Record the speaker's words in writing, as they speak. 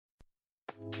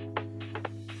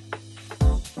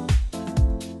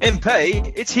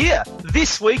MP, it's here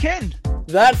this weekend.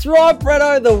 That's right,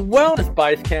 Bretto. The Wellness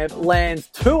Base Camp lands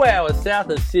 2 hours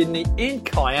south of Sydney in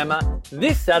Kiama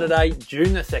this Saturday,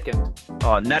 June the 2nd.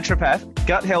 Oh, naturopath,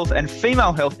 gut health and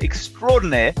female health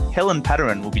extraordinaire Helen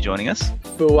Patteran will be joining us.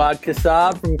 Fuad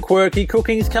Kassab from Quirky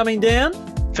Cooking's coming down.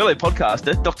 Fellow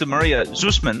podcaster Dr. Maria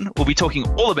Zussman will be talking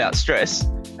all about stress.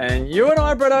 And you and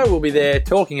I, Bretto, will be there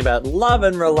talking about love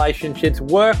and relationships,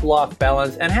 work-life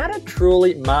balance, and how to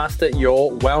truly master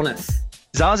your wellness.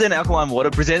 Zazen Alkaline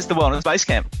Water presents the Wellness Base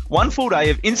Camp. 1 full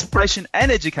day of inspiration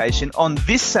and education on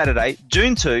this Saturday,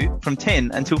 June 2, from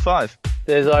 10 until 5.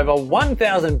 There's over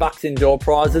 $1,000 in door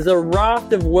prizes, a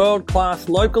raft of world-class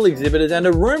local exhibitors, and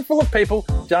a room full of people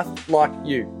just like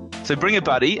you. So bring a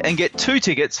buddy and get 2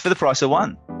 tickets for the price of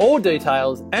 1. All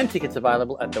details and tickets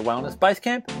available at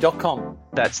thewellnessbasecamp.com.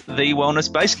 That's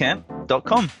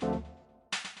thewellnessbasecamp.com.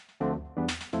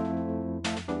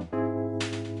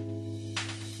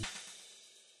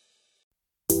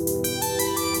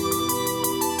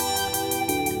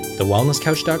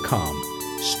 TheWellnessCouch.com,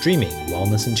 streaming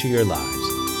wellness into your lives.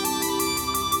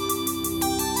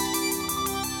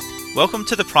 Welcome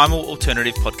to the Primal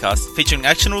Alternative Podcast, featuring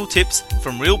actionable tips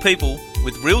from real people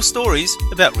with real stories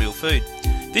about real food.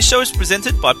 This show is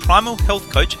presented by Primal Health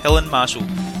Coach Helen Marshall,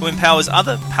 who empowers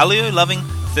other paleo-loving,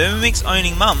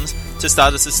 Thermomix-owning mums to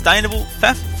start a sustainable,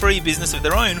 faff-free business of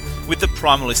their own with the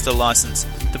Primalista license.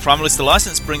 The Primalista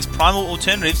license brings primal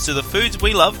alternatives to the foods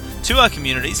we love to our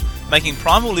communities, making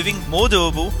primal living more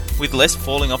doable with less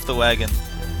falling off the wagon.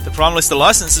 The Primalista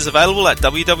license is available at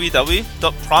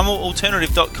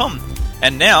www.primalalternative.com.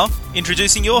 And now,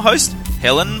 introducing your host,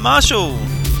 Helen Marshall.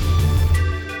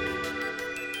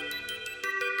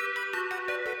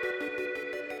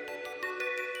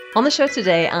 On the show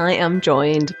today, I am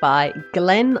joined by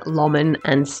Glenn Lommen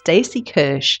and Stacey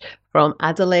Kirsch from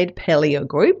Adelaide Paleo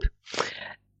Group.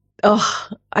 Oh,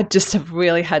 I just have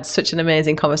really had such an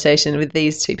amazing conversation with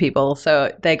these two people.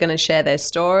 So they're going to share their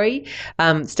story.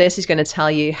 Stacey's going to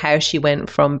tell you how she went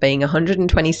from being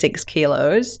 126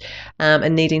 kilos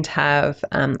and needing to have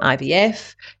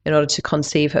IVF in order to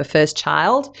conceive her first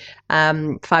child,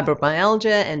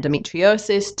 fibromyalgia,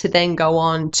 endometriosis, to then go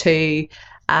on to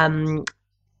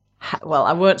well,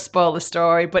 I won't spoil the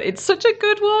story, but it's such a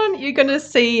good one. You're going to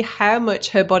see how much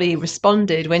her body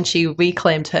responded when she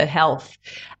reclaimed her health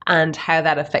and how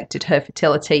that affected her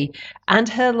fertility and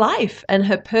her life and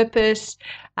her purpose.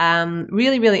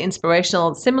 Really, really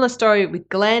inspirational. Similar story with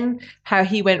Glenn, how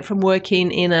he went from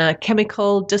working in a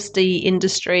chemical, dusty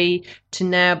industry to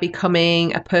now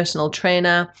becoming a personal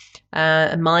trainer,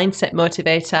 a mindset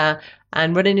motivator,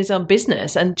 and running his own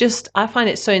business. And just, I find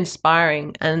it so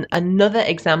inspiring. And another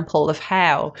example of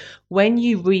how when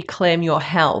you reclaim your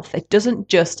health, it doesn't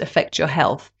just affect your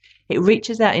health. It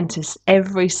reaches out into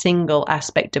every single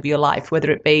aspect of your life,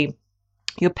 whether it be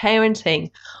your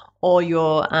parenting or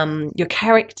your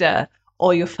character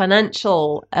or your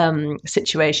financial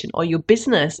situation or your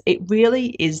business. It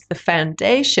really is the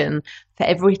foundation for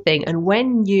everything. And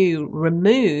when you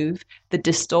remove the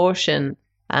distortion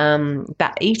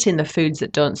that eating the foods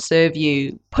that don't serve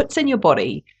you puts in your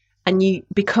body, and you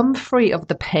become free of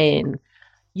the pain,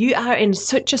 you are in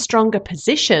such a stronger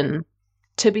position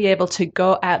to be able to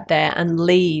go out there and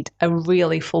lead a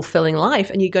really fulfilling life.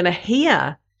 And you're going to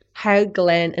hear how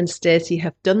Glenn and Stacey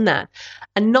have done that,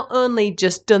 and not only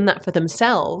just done that for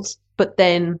themselves, but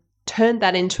then turned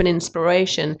that into an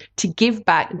inspiration to give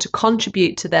back and to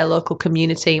contribute to their local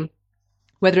community,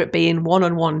 whether it be in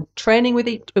one-on-one training with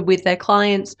their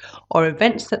clients or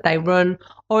events that they run,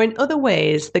 or in other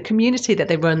ways, the community that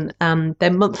they run,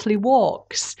 their monthly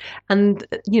walks. And,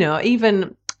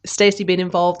 even Stacey being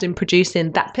involved in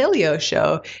producing That Paleo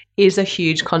Show is a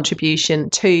huge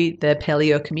contribution to the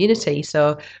paleo community.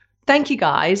 So thank you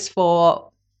guys for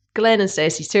Glenn and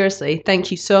Stacey. Seriously,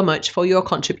 thank you so much for your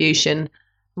contribution.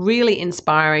 Really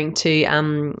inspiring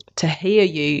to hear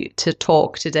you to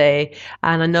talk today,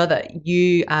 and I know that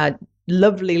you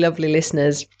lovely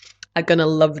listeners are going to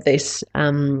love this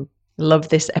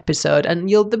episode, and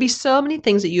there'll be so many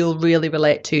things that you'll really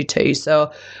relate to too.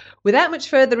 So without much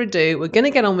further ado, we're going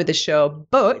to get on with the show.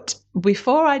 But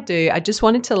before I do, I just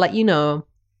wanted to let you know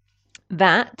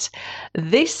that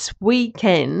this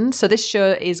weekend, so this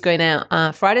show is going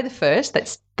out Friday the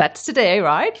 1st. That's today,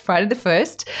 right? Friday the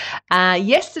 1st.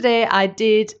 Yesterday I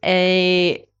did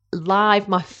a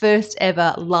my first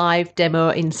ever live demo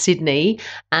in Sydney.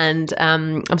 And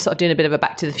I'm sort of doing a bit of a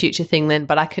Back to the Future thing then,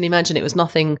 but I can imagine it was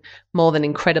nothing more than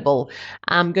incredible.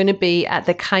 I'm going to be at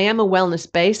the Kiama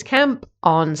Wellness Base Camp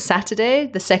on Saturday,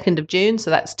 the 2nd of June. So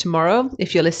that's tomorrow,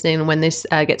 if you're listening when this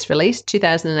gets released,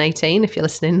 2018, if you're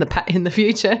listening in the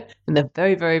future, in the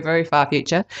very, very, very far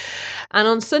future. And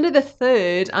on Sunday the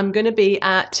 3rd, I'm going to be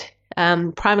at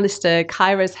Prime Minister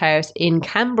Kyra's house in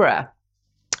Canberra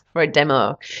for a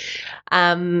demo.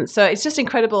 So it's just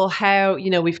incredible how,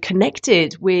 we've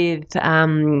connected with,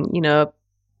 like-minded,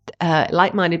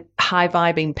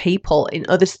 high-vibing people in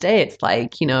other states,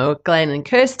 like, Glenn and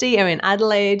Kirsty are in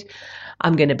Adelaide.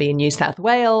 I'm going to be in New South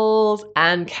Wales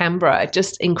and Canberra.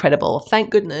 Just incredible. Thank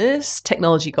goodness,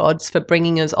 technology gods, for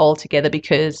bringing us all together,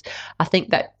 because I think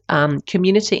that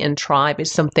community and tribe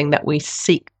is something that we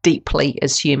seek deeply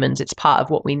as humans. It's part of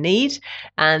what we need.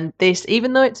 And this,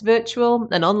 even though it's virtual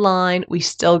and online, we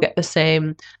still get the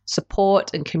same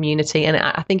support and community. And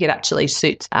I think it actually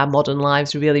suits our modern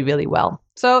lives really, really well.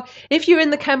 So if you're in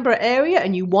the Canberra area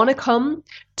and you want to come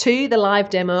to the live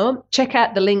demo, check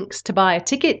out the links to buy a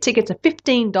ticket. Tickets are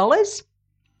 $15.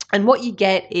 And what you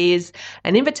get is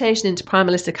an invitation into Prime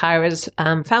Minister Kyra's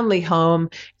family home.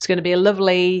 It's going to be a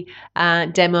lovely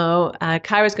demo.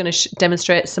 Kyra's going to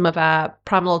demonstrate some of our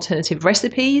primal alternative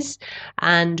recipes,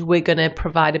 and we're going to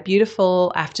provide a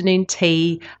beautiful afternoon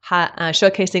tea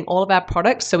showcasing all of our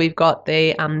products. So we've got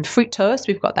the fruit toast.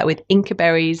 We've got that with Inca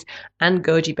berries and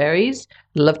goji berries.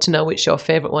 Love to know which your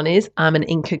favorite one is. I'm an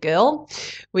Inca girl.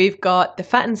 We've got the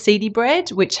fat and seedy bread,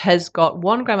 which has got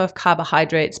 1 gram of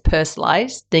carbohydrates per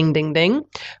slice. Ding, ding, ding.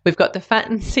 We've got the fat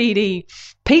and seedy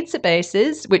pizza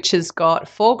bases, which has got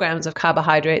 4 grams of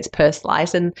carbohydrates per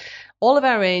slice. And all of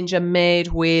our range are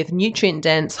made with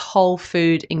nutrient-dense whole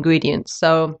food ingredients.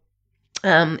 So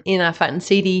in our fat and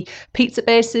seedy pizza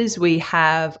bases, we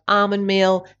have almond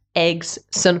meal, eggs,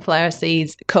 sunflower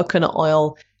seeds, coconut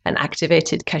oil, and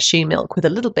activated cashew milk with a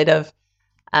little bit of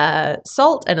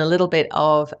salt and a little bit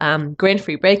of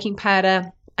grain-free baking powder,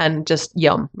 and just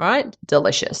yum, right?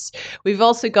 Delicious. We've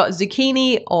also got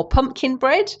zucchini or pumpkin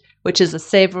bread, which is a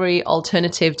savory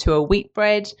alternative to a wheat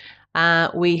bread.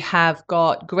 We have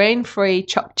got grain-free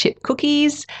chocolate chip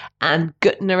cookies and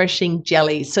gut-nourishing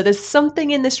jellies. So there's something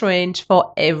in this range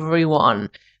for everyone,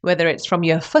 whether it's from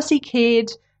your fussy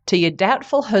kid to your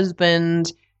doubtful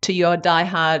husband to your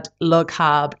diehard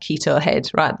low-carb keto head,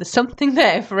 right? There's something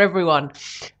there for everyone.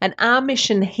 And our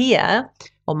mission here,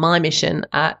 or my mission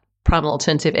at Primal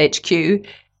Alternative HQ,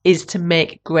 is to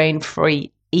make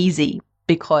grain-free easy,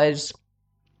 because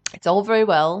it's all very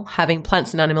well having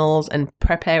plants and animals and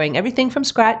preparing everything from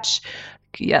scratch.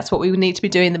 That's what we need to be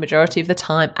doing the majority of the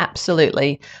time,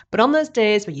 absolutely. But on those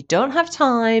days where you don't have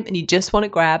time and you just want to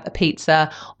grab a pizza,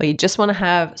 or you just want to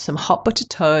have some hot buttered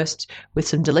toast with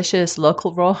some delicious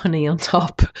local raw honey on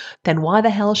top, then why the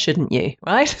hell shouldn't you,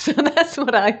 right? So that's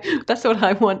what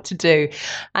I want to do.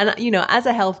 And as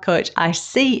a health coach, I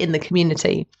see in the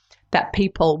community that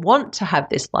people want to have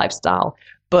this lifestyle,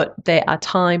 but they are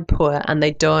time poor and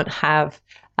they don't have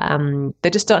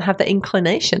they just don't have the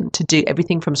inclination to do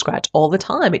everything from scratch all the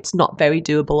time. It's not very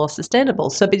doable or sustainable.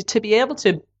 So to be able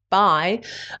to buy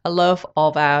a loaf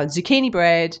of our zucchini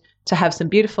bread, to have some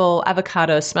beautiful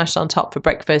avocado smashed on top for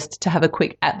breakfast, to have a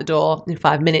quick at the door in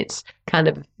 5 minutes kind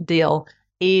of deal,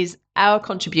 is our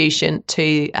contribution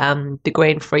to the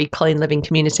grain-free clean living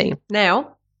community.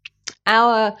 Now,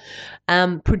 our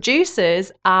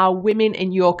producers are women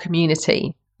in your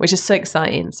community, which is so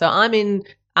exciting. So I'm in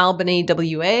Albany,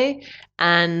 WA,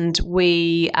 and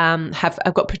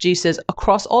I've got producers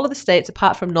across all of the states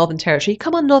apart from Northern Territory.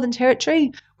 Come on, Northern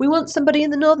Territory. We want somebody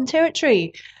in the Northern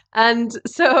Territory. And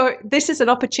so this is an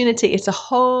opportunity. It's a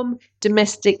home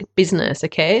domestic business,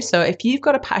 okay? So if you've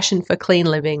got a passion for clean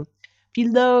living, if you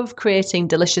love creating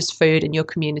delicious food in your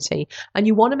community and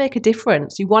you want to make a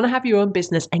difference, you want to have your own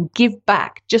business and give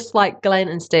back, just like Glenn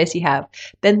and Stacey have,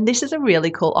 then this is a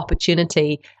really cool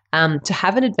opportunity to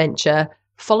have an adventure,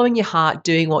 following your heart,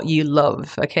 doing what you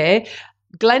love, okay?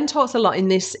 Glenn talks a lot in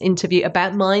this interview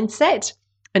about mindset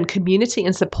and community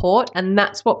and support, and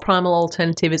that's what Primal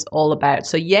Alternative is all about.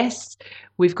 So yes,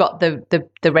 we've got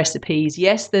the recipes.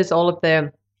 Yes, there's all of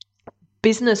the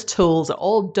business tools are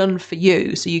all done for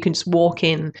you, so you can just walk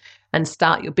in and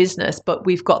start your business, but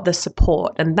we've got the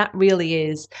support, and that really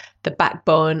is the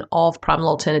backbone of Primal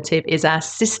Alternative, is our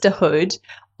sisterhood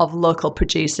of local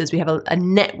producers. We have a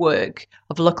network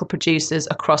of local producers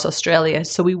across Australia.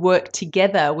 So we work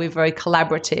together. We're very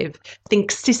collaborative. Think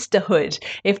sisterhood.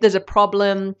 If there's a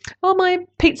problem, my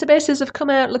pizza bases have come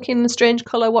out looking a strange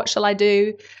colour, what shall I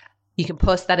do? You can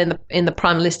post that in the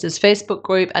Primalistas Facebook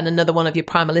group, and another one of your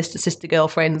Primalista sister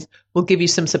girlfriends will give you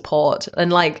some support.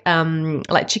 And like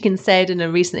Chicken said in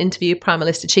a recent interview,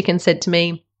 Primalista Chicken said to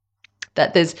me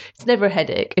that it's never a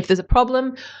headache. If there's a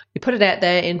problem, you put it out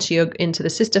there into the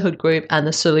sisterhood group, and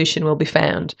the solution will be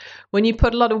found. When you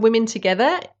put a lot of women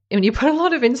together, when you put a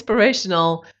lot of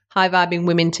inspirational, high-vibing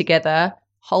women together,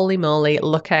 holy moly,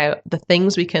 look out the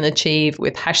things we can achieve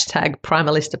with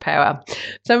 #Primalista Power.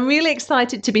 So I'm really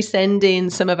excited to be sending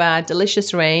some of our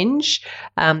delicious range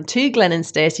to Glenn and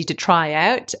Stacey to try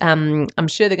out. I'm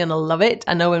sure they're going to love it.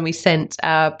 I know when we sent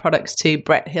our products to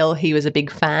Brett Hill, he was a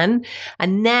big fan.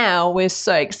 And now we're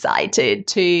so excited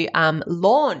to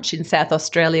launch in South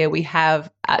Australia. We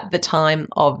have, at the time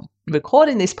of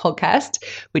recording this podcast,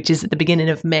 which is at the beginning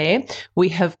of May, we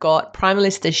have got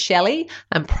Primalista Shelley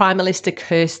and Primalista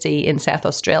Kirsty in South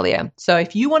Australia. So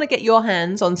if you want to get your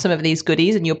hands on some of these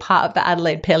goodies and you're part of the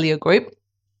Adelaide Paleo group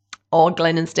or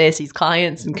Glenn and Stacey's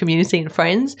clients and community and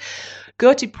friends,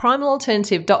 go to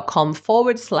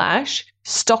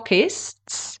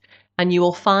primalalternative.com/stockists and you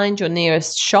will find your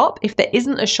nearest shop. If there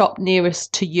isn't a shop near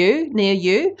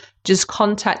you, just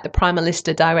contact the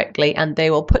Primalista directly and they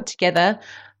will put together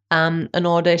an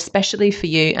order especially for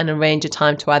you and arrange a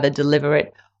time to either deliver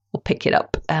it or pick it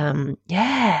up.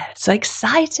 So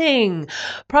exciting.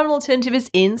 Primal Alternative is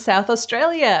in South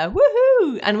Australia.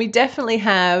 Woohoo! And we definitely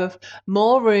have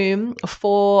more room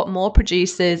for more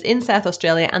producers in South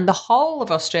Australia and the whole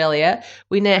of Australia.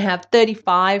 We now have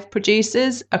 35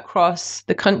 producers across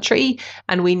the country,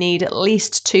 and we need at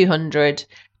least 200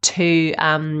 to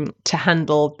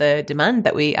handle the demand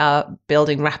that we are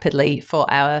building rapidly for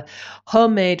our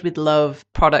homemade with love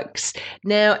products.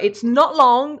 Now, it's not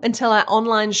long until our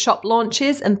online shop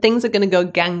launches, and things are going to go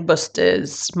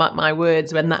gangbusters, mark my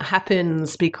words, when that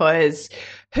happens, because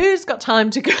who's got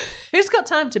time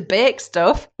to bake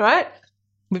stuff, right?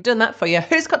 We've done that for you.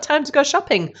 Who's got time to go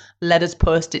shopping? Let us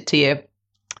post it to you.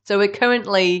 So we're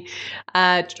currently,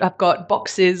 I've got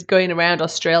boxes going around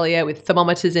Australia with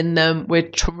thermometers in them. We're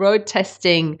road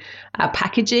testing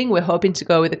packaging. We're hoping to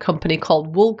go with a company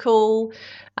called Woolcool.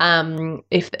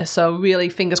 Really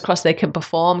fingers crossed they can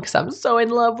perform, because I'm so in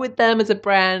love with them as a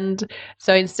brand.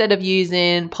 So instead of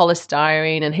using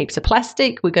polystyrene and heaps of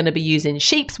plastic, we're going to be using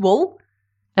sheep's wool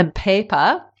and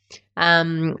paper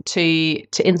to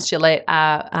insulate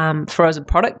our frozen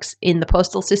products in the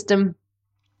postal system.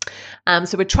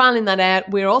 So we're trialing that out.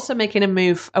 We're also making a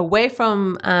move away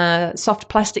from soft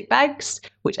plastic bags,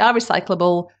 which are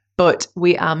recyclable, but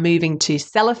we are moving to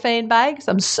cellophane bags.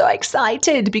 I'm so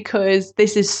excited because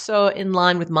this is so in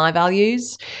line with my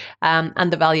values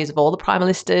and the values of all the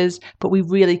Primalistas, but we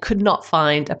really could not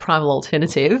find a primal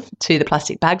alternative to the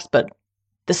plastic bags, but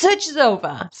the search is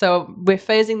over. So we're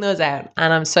phasing those out,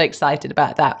 and I'm so excited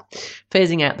about that,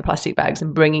 phasing out the plastic bags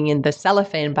and bringing in the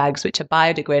cellophane bags, which are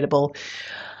biodegradable.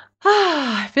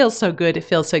 It feels so good. It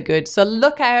feels so good. So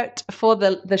look out for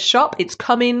the shop. It's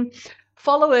coming.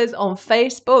 Follow us on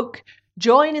Facebook.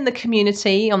 Join in the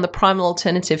community, on the Primal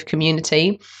Alternative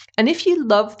community. And if you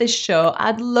love this show,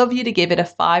 I'd love you to give it a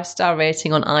 5-star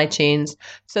rating on iTunes.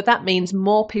 So that means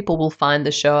more people will find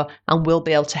the show and we'll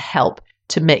be able to help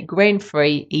to make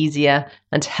grain-free easier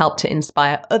and to help to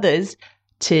inspire others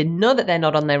to know that they're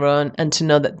not on their own and to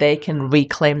know that they can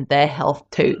reclaim their health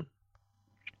too.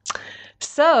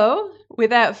 So,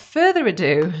 without further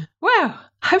ado, wow,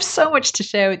 I have so much to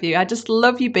share with you. I just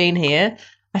love you being here.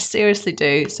 I seriously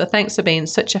do. So thanks for being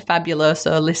such a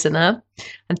fabuloso listener.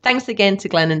 And thanks again to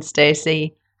Glenn and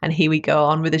Stacey. And here we go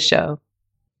on with the show.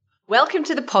 Welcome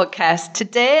to the podcast.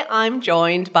 Today I'm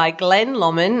joined by Glenn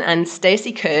Lommen and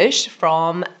Stacey Kirsch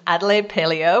from Adelaide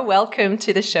Paleo. Welcome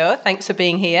to the show. Thanks for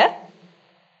being here.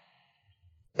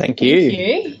 Thank you. Thank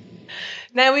you.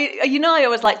 Now, I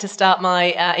always like to start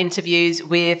my interviews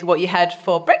with what you had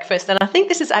for breakfast. And I think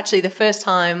this is actually the first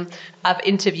time I've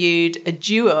interviewed a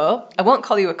duo. I won't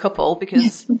call you a couple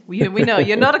because we know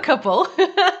you're not a couple.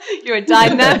 You're a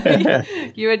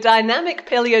dynamic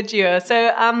paleo duo.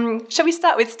 So shall we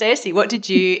start with Stacey? What did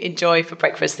you enjoy for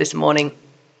breakfast this morning?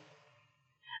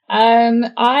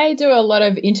 I do a lot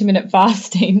of intermittent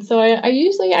fasting, so I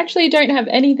usually actually don't have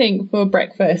anything for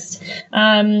breakfast. Today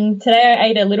I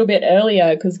ate a little bit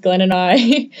earlier because Glenn and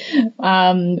I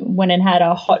went and had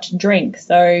a hot drink.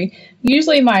 So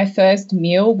usually my first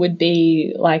meal would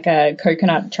be like a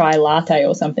coconut chai latte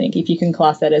or something, if you can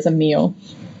class that as a meal.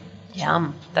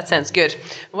 Yum. That sounds good.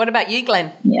 What about you,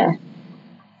 Glenn?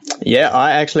 Yeah,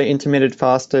 I actually intermittent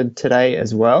fasted today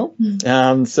as well.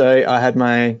 So I had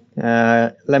my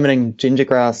lemon and ginger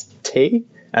tea.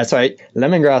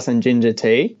 Lemongrass and ginger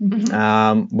tea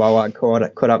while I caught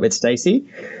up with Stacey.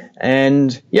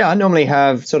 And yeah, I normally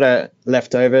have sort of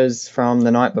leftovers from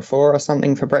the night before or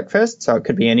something for breakfast. So it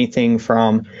could be anything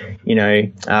from,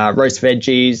 roast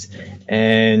veggies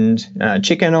and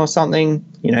chicken or something,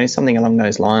 something along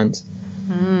those lines.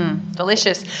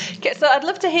 Delicious. Okay, so I'd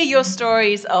love to hear your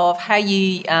stories of how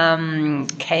you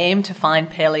came to find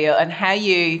paleo and how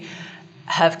you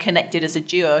have connected as a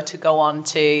duo to go on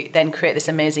to then create this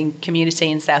amazing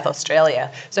community in South Australia.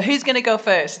 So who's going to go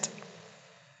first?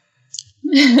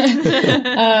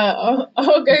 I'll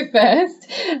go first.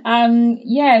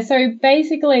 So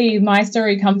basically my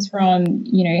story comes from,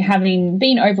 having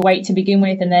been overweight to begin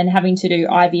with and then having to do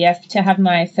IVF to have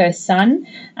my first son.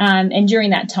 And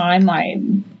during that time, I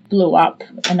blew up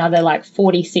another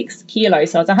 46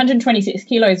 kilos. So I was 126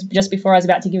 kilos just before I was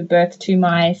about to give birth to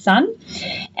my son.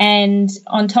 And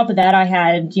on top of that, I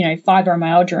had,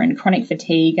 fibromyalgia and chronic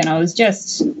fatigue, and I was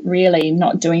just really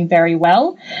not doing very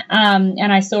well.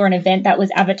 And I saw an event that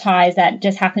was advertised that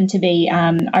just happened to be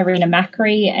Irina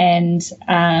Macri and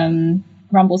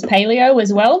Rumbles Paleo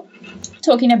as well,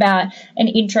 talking about an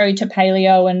intro to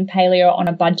paleo and paleo on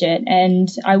a budget. And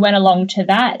I went along to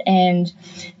that, and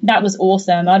that was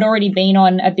awesome. I'd already been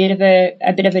on a bit of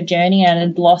a journey and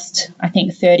had lost, I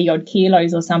think, 30 odd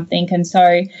kilos or something. And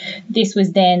so this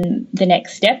was then the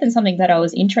next step and something that I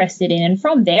was interested in. And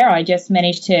from there, I just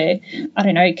managed to,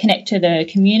 connect to the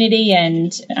community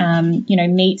and,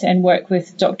 meet and work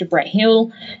with Dr. Brett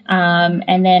Hill.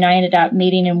 And then I ended up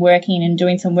meeting and working and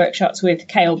doing some workshops with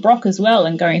Cale Brock as well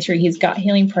and going through his gut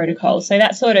healing protocol. So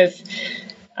that's sort of,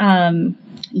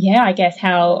 I guess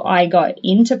how I got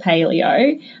into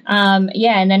paleo.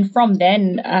 And then from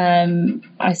then,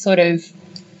 I sort of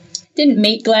didn't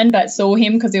meet Glenn, but saw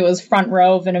him because it was front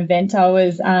row of an event I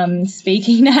was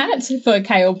speaking at for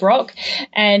Cale Brock.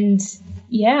 And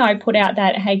I put out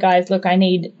that, hey guys, look, I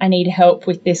need help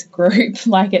with this group.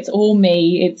 It's all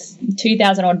me. It's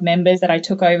 2,000 odd members that I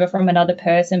took over from another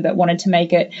person, but wanted to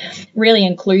make it really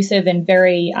inclusive and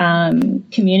very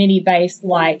community based,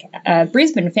 like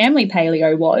Brisbane Family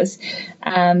Paleo was,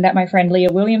 that my friend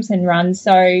Leah Williamson runs.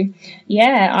 So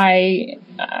I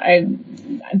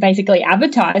basically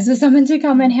advertised for someone to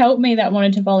come and help me that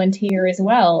wanted to volunteer as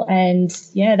well. And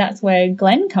that's where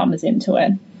Glenn comes into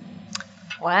it.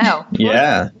 Wow.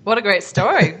 Yeah. What a great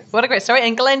story.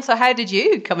 And Glenn, so how did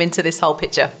you come into this whole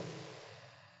picture?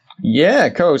 Yeah,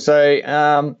 cool.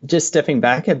 So just stepping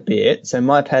back a bit, so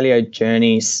my paleo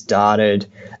journey started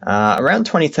around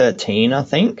 2013, I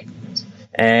think.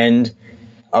 And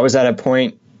I was at a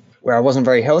point where I wasn't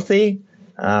very healthy.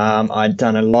 I'd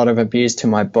done a lot of abuse to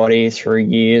my body through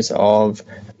years of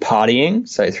partying,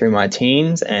 so through my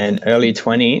teens and early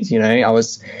 20s, I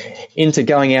was into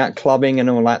going out clubbing and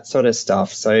all that sort of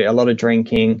stuff. So a lot of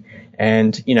drinking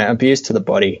and, abuse to the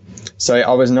body. So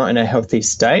I was not in a healthy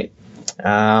state.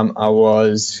 I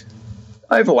was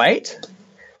overweight,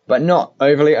 but not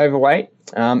overly overweight.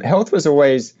 Health was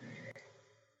always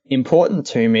important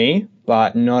to me,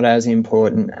 but not as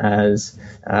important as,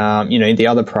 the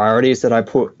other priorities that I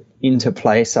put into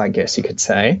place, I guess you could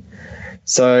say.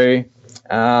 So,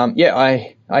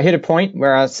 I hit a point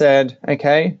where I said,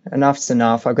 okay, enough's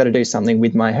enough. I've got to do something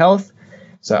with my health.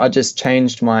 So I just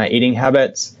changed my eating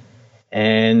habits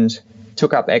and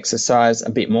took up exercise a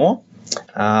bit more.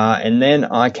 And then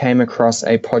I came across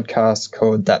a podcast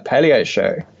called That Paleo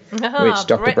Show, which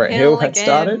Dr. Brett Hill had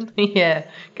started. Yeah,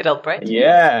 good old Brett.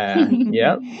 Yeah,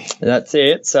 that's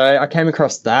it. So I came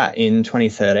across that in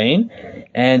 2013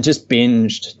 and just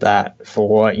binged that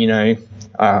for,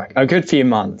 a good few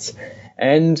months.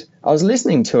 And I was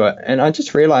listening to it and I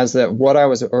just realized that what I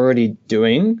was already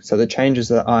doing, so the changes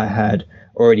that I had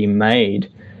already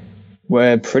made,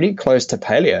 were pretty close to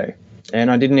paleo. And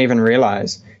I didn't even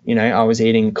realize, I was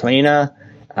eating cleaner,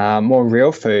 more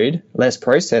real food, less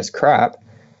processed crap.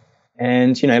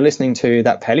 And, listening to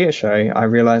That Paleo Show, I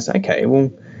realized, okay,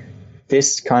 well,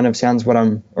 this kind of sounds what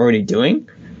I'm already doing.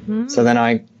 Mm-hmm. So then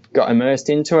I got immersed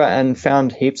into it and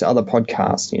found heaps of other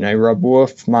podcasts, Rob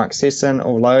Wolf, Mark Sisson,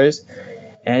 all those,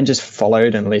 and just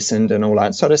followed and listened and all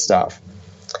that sort of stuff.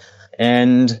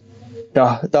 And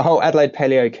the whole Adelaide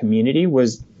Paleo community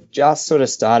was just sort of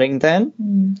starting then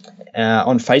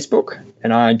on Facebook,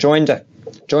 and I joined it,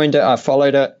 I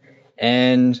followed it,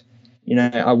 and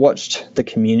I watched the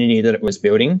community that it was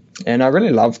building, and I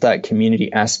really loved that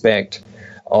community aspect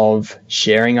of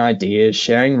sharing ideas,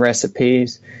 sharing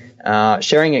recipes,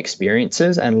 sharing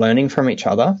experiences and learning from each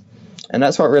other. And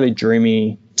that's what really drew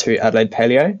me to Adelaide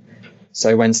Paleo.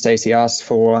 So when Stacey asked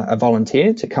for a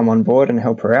volunteer to come on board and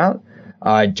help her out,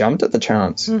 I jumped at the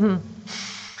chance. Mm-hmm.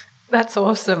 That's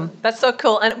awesome. That's so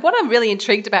cool. And what I'm really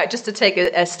intrigued about, just to take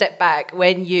a step back,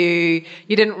 when you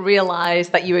didn't realize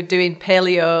that you were doing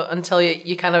paleo until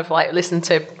you kind of like listened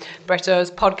to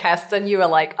Bretto's podcast and you were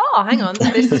like, oh, hang on,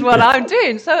 this is what I'm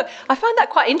doing. So I find that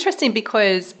quite interesting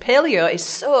because paleo is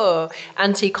so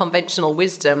anti-conventional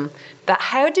wisdom that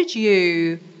how did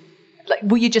you, like,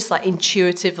 were you just like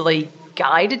intuitively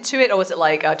guided to it, or was it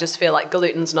like I just feel like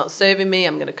gluten's not serving me,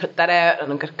 I'm going to cut that out, and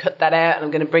I'm going to cut that out, and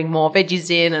I'm going to bring more veggies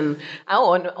in, and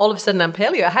all of a sudden I'm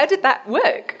paleo? How did that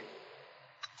work?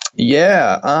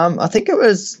 Yeah, I think it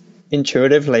was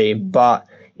intuitively, but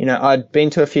I'd been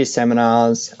to a few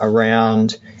seminars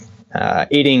around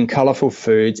eating colourful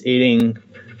foods, eating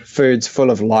foods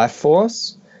full of life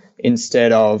force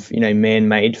instead of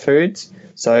man-made foods.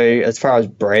 So as far as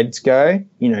breads go,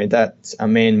 that's a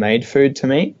man-made food to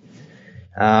me.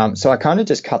 So I kind of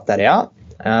just cut that out.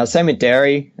 Same with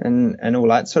dairy and all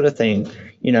that sort of thing.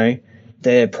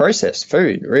 They're processed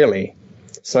food, really.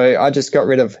 So I just got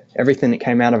rid of everything that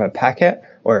came out of a packet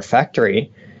or a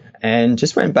factory and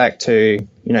just went back to,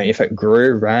 if it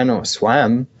grew, ran or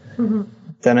swam,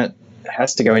 then it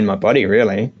has to go in my body,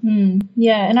 really.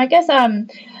 Yeah, and I guess, I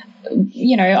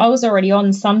was already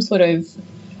on some sort of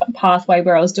pathway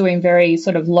where I was doing very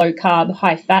sort of low carb,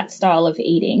 high fat style of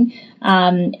eating.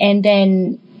 And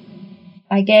then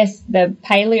I guess the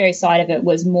paleo side of it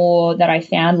was more that I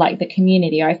found like the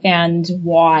community. I found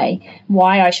why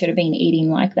I should have been eating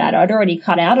like that. I'd already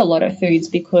cut out a lot of foods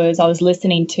because I was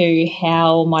listening to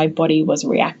how my body was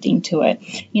reacting to it.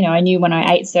 I knew when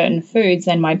I ate certain foods,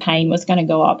 then my pain was going to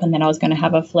go up and then I was going to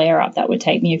have a flare up that would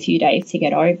take me a few days to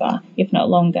get over, if not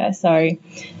longer. So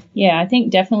yeah, I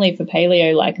think definitely for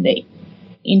paleo, like the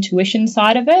intuition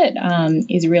side of it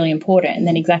is really important. And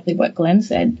then exactly what Glenn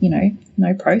said,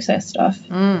 no processed stuff.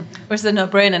 Which is a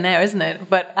no-brainer now, isn't it?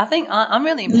 But I think I'm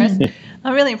really impressed.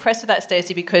 I'm really impressed with that,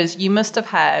 Stacey, because you must have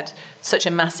had such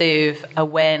a massive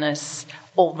awareness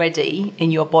already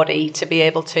in your body to be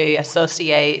able to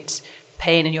associate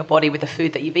pain in your body with the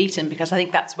food that you've eaten, because I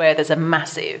think that's where there's a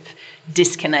massive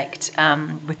disconnect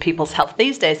with people's health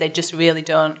these days. They just really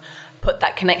don't put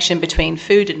that connection between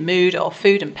food and mood or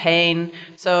food and pain.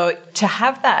 So to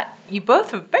have that, you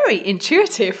both are very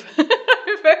intuitive,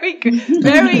 very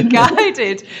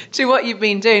guided to what you've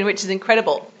been doing, which is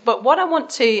incredible. But what I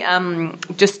want to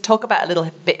just talk about a little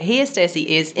bit here,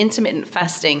 Stacey, is intermittent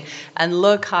fasting and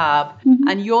low carb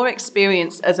and your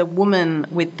experience as a woman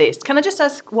with this. Can I just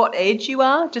ask what age you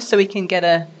are, just so we can get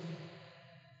a...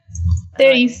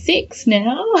 36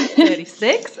 now.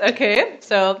 36, okay.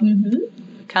 So...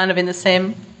 kind of in the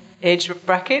same age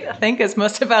bracket, I think, as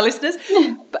most of our listeners.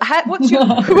 But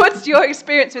what's your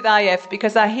experience with IF?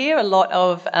 Because I hear a lot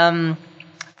of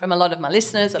from a lot of my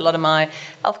listeners, a lot of my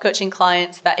health coaching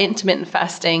clients, that intermittent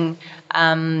fasting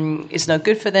is no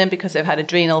good for them because they've had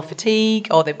adrenal fatigue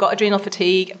or they've got adrenal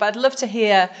fatigue. But I'd love to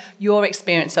hear your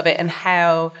experience of it and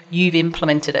how you've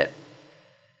implemented it.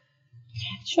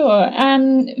 Sure.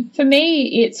 For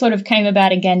me, it sort of came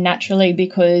about again naturally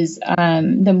because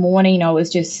the morning I was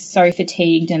just so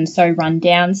fatigued and so run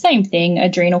down. Same thing,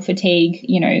 adrenal fatigue,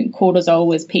 cortisol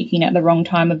was peaking at the wrong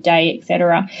time of day,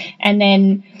 etc. And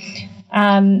then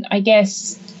I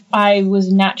guess I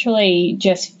was naturally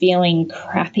just feeling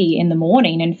crappy in the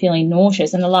morning and feeling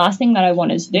nauseous. And the last thing that I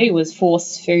wanted to do was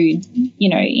force food,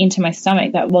 into my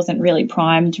stomach that wasn't really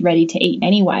primed, ready to eat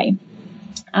anyway.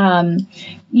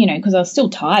 Because I was still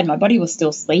tired. My body was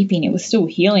still sleeping. It was still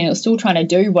healing. It was still trying to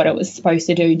do what it was supposed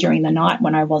to do during the night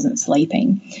when I wasn't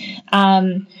sleeping.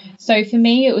 So for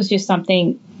me, it was just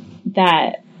something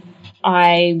that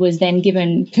I was then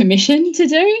given permission to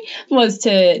do, was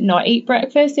to not eat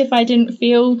breakfast if I didn't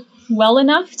feel well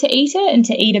enough to eat it and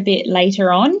to eat a bit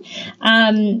later on.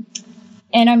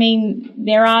 And I mean,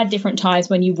 there are different times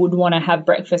when you would want to have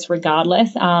breakfast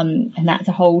regardless, and that's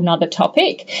a whole nother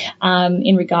topic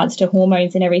in regards to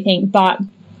hormones and everything. But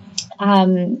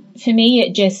for me,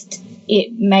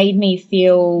 it made me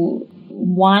feel,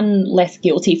 one, less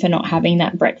guilty for not having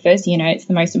that breakfast. It's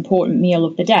the most important meal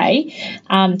of the day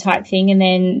type thing. And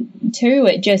then two,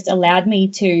 it just allowed me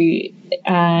to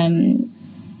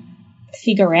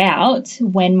figure out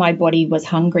when my body was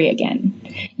hungry again.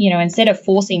 Instead of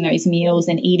forcing those meals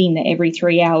and eating them every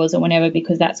 3 hours or whenever,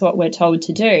 because that's what we're told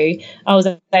to do, I was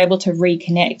able to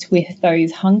reconnect with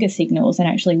those hunger signals and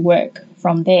actually work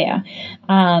from there.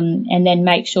 And then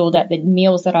make sure that the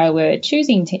meals that I were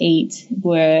choosing to eat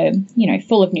were,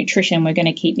 full of nutrition, were going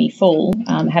to keep me full,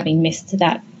 having missed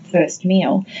that first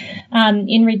meal.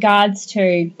 In regards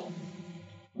to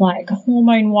like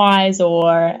hormone wise or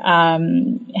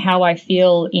how I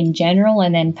feel in general,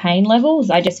 and then pain levels,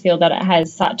 I just feel that it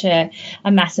has such a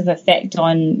massive effect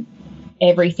on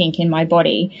everything in my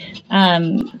body.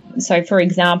 So, for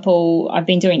example, I've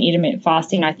been doing intermittent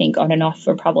fasting, I think, on and off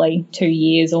for probably 2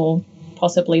 years or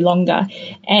possibly longer.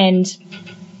 And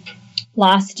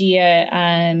last year,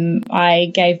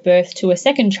 I gave birth to a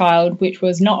second child, which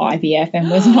was not IVF and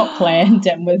was not planned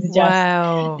and was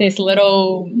just this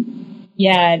little,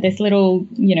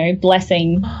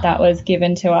 blessing that was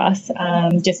given to us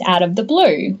just out of the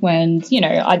blue when,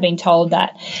 I'd been told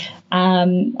that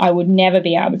I would never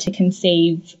be able to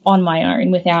conceive on my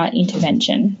own without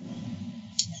intervention.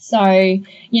 So,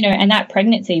 and that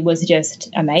pregnancy was just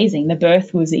amazing. The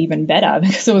birth was even better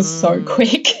because it was so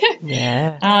quick.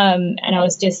 Yeah. And I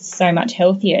was just so much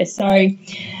healthier. So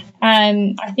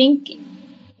I think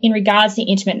in regards to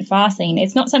intermittent fasting,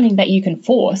 it's not something that you can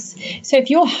force. So if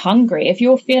you're hungry, if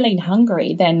you're feeling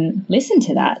hungry, then listen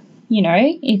to that.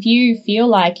 If you feel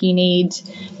like you need,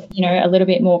 a little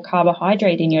bit more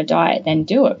carbohydrate in your diet, then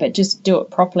do it. But just do it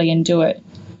properly and do it,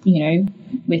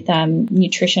 with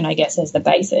nutrition, I guess, as the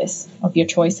basis of your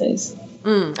choices.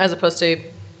 As opposed to,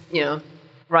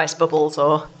 rice bubbles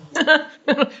or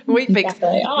wheat bix.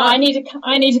 Exactly. I need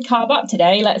to carb up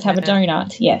today. Let's have a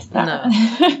donut. Yes. No.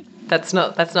 That's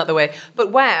not the way.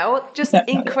 But wow, just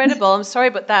incredible. I'm sorry,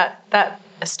 but that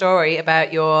story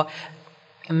about your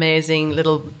amazing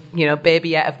little,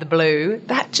 baby out of the blue,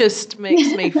 that just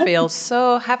makes me feel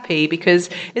so happy because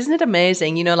isn't it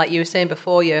amazing? Like you were saying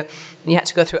before, you had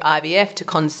to go through IVF to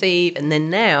conceive, and then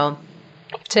now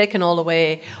you've taken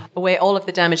away all of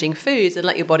the damaging foods and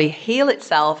let your body heal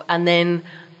itself, and then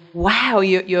wow,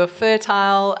 you're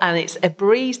fertile, and it's a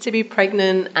breeze to be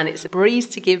pregnant, and it's a breeze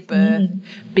to give birth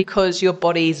because your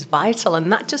body's vital,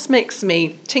 and that just makes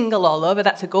me tingle all over.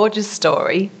 That's a gorgeous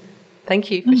story.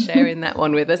 Thank you for sharing that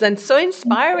one with us, and so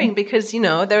inspiring because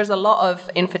there's a lot of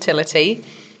infertility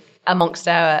amongst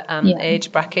our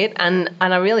age bracket, and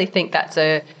I really think that's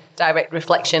a direct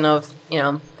reflection of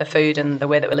the food and the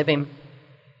way that we're living.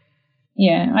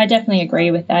 Yeah, I definitely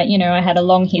agree with that. I had a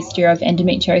long history of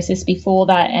endometriosis before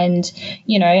that, and,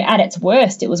 at its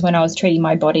worst, it was when I was treating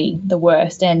my body the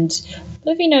worst and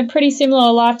living a pretty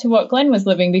similar life to what Glenn was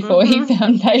living before he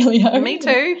found paleo. Me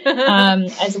too.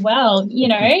 As well,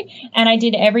 and I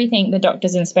did everything the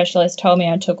doctors and specialists told me.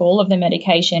 I took all of the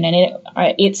medication, and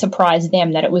it surprised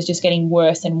them that it was just getting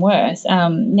worse and worse.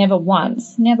 Never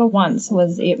once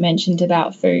was it mentioned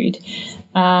about food.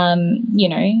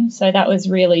 So that was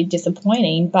really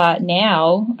disappointing. But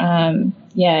now,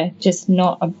 just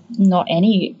not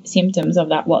any symptoms of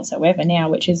that whatsoever now,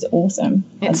 which is awesome.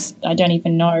 I don't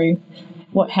even know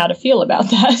how to feel about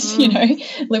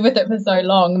that. Live with it for so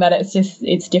long that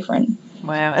it's different.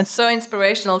 Wow, and so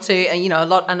inspirational too. And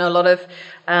I know a lot of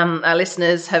our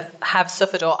listeners have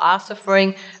suffered or are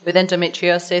suffering with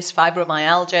endometriosis,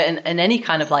 fibromyalgia, and any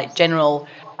kind of like general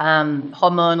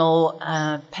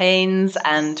hormonal pains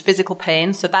and physical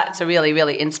pain. So that's a really,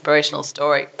 really inspirational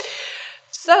story.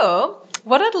 So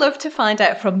what I'd love to find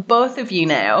out from both of you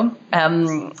now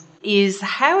is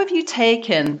how have you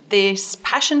taken this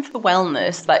passion for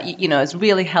wellness that, has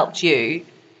really helped you,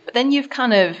 but then you've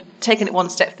kind of taken it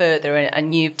one step further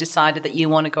and you've decided that you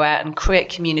want to go out and create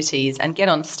communities and get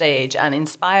on stage and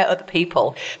inspire other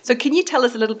people. So can you tell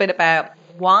us a little bit about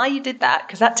why you did that?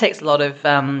 Because that takes a lot of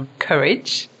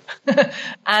courage.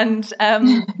 and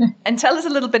tell us a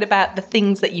little bit about the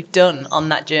things that you've done on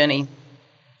that journey. Do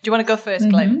you want to go first,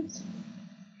 Glenn?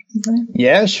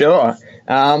 Yeah, sure.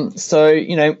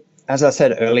 So, as I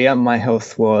said earlier, my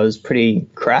health was pretty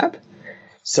crap.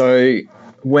 So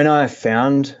when I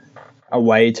found a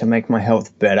way to make my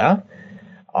health better,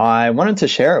 I wanted to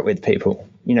share it with people.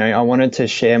 I wanted to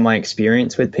share my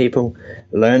experience with people,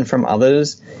 learn from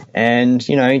others, and,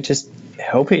 just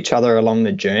help each other along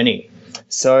the journey.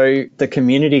 So the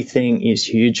community thing is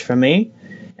huge for me,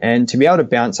 and to be able to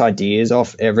bounce ideas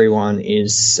off everyone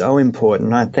is so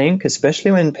important, I think,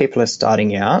 especially when people are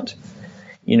starting out.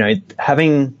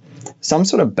 Having some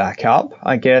sort of backup,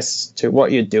 I guess, to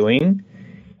what you're doing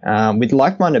with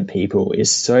like-minded people is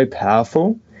so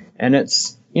powerful, and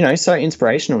it's, so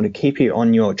inspirational to keep you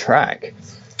on your track.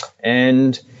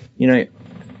 And,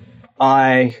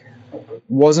 I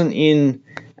wasn't in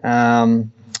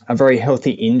a very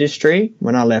healthy industry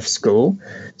when I left school.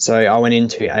 So I went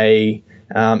into a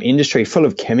industry full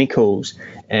of chemicals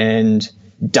and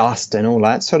dust and all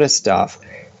that sort of stuff.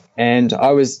 And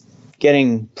I was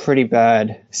getting pretty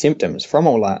bad symptoms from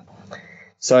all that.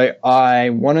 So I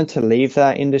wanted to leave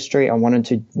that industry. I wanted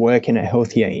to work in a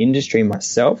healthier industry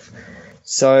myself.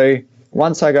 So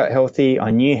once I got healthy,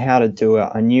 I knew how to do it.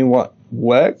 I knew what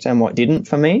worked and what didn't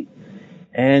for me.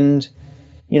 And,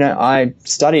 I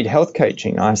studied health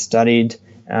coaching. I studied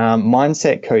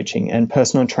mindset coaching, and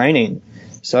personal training.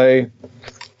 So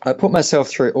I put myself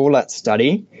through all that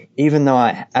study, even though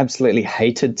I absolutely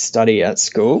hated study at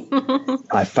school.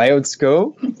 I failed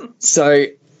school. So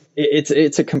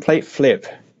it's a complete flip.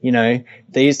 You know,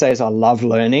 these days I love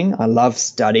learning, I love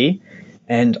study,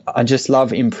 and I just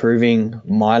love improving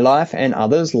my life and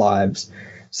others' lives.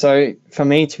 So for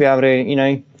me to be able to, you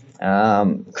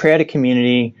know, create a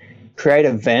community, create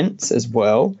events as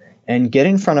well, and get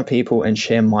in front of people and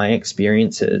share my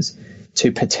experiences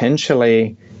to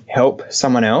potentially help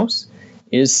someone else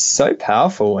is so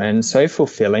powerful and so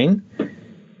fulfilling.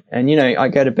 And, you know, I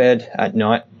go to bed at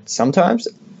night sometimes,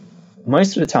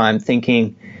 most of the time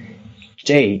thinking,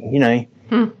 gee, you know,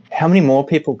 how many more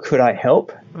people could I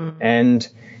help? And,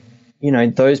 you know,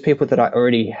 those people that I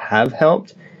already have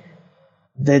helped,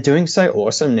 they're doing so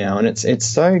awesome now, and it's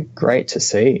so great to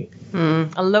see.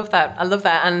 I love that.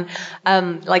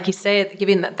 And like you said,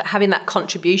 having that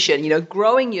contribution, you know,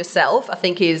 growing yourself, I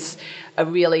think is a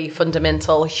really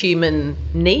fundamental human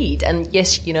need. And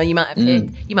yes, you know, you might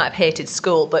have hated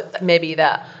school, but maybe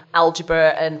that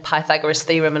algebra and Pythagoras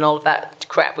theorem and all of that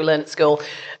crap we learned at school,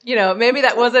 you know, maybe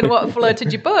that wasn't what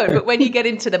floated your boat. But when you get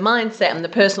into the mindset and the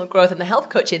personal growth and the health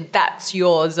coaching, that's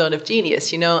your zone of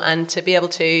genius, you know, and to be able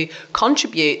to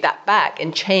contribute that back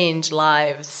and change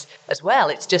lives as well,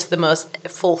 it's just the most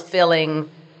fulfilling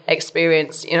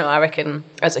experience, you know, I reckon,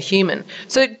 as a human.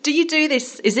 So do you do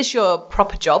this, is this your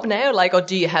proper job now, like, or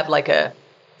do you have like a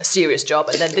serious job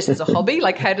and then this is a hobby?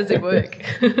 Like, how does it work?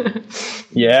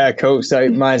 Yeah, cool. So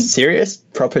my serious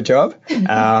proper job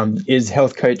is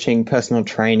health coaching, personal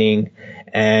training,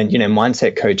 and, you know,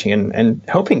 mindset coaching and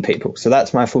helping people. So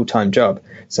that's my full-time job.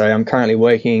 So I'm currently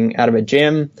working out of a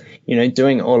gym, you know,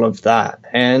 doing all of that,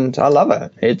 and I love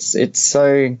it. It's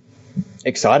so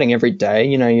exciting every day.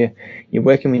 You know, you're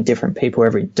working with different people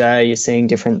every day. You're seeing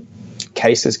different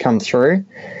cases come through,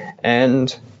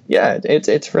 and yeah,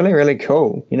 it's really, really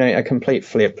cool. You know, a complete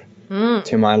flip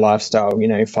to my lifestyle, you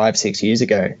know, 5-6 years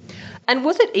ago. And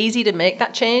was it easy to make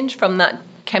that change from that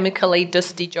chemically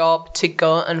dusty job to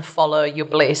go and follow your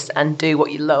bliss and do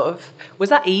what you love? Was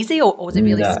that easy, or was it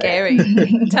really scary?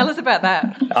 Tell us about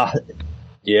that.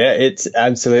 Yeah, it's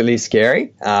absolutely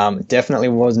scary. Definitely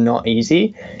was not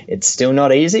easy. It's still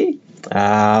not easy.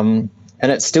 And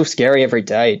it's still scary every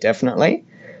day, definitely.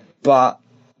 But,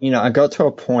 you know, I got to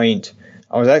a point,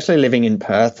 I was actually living in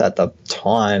Perth at the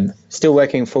time, still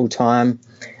working full-time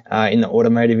in the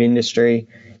automotive industry.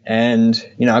 And,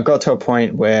 you know, I got to a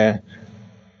point where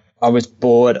I was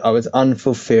bored, I was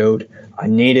unfulfilled, I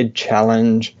needed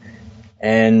challenge.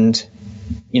 And,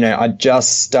 you know, I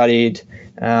just studied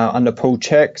under Paul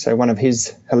Chek, so one of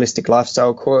his holistic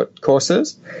lifestyle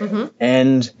courses.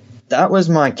 And that was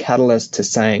my catalyst to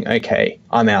saying, okay,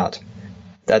 I'm out.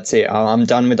 That's it. I'm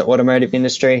done with the automotive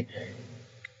industry.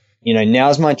 You know,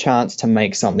 now's my chance to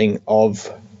make something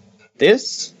of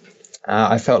this.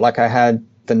 I felt like I had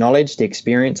the knowledge, the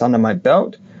experience under my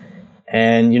belt.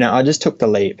 And, you know, I just took the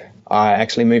leap. I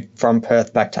actually moved from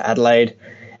Perth back to Adelaide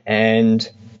and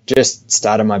just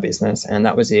started my business, and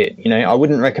that was it. You know, I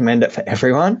wouldn't recommend it for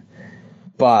everyone,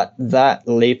 but that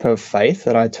leap of faith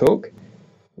that I took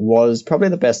was probably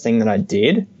the best thing that I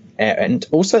did, and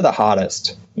also the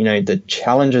hardest. You know, the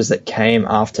challenges that came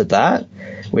after that,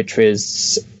 which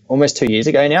was almost 2 years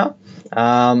ago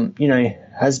now, you know,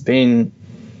 has been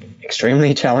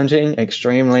extremely challenging,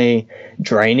 extremely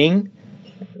draining.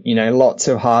 You know, lots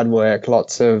of hard work,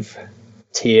 lots of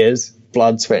tears,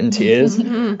 blood, sweat and tears.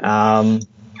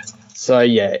 So,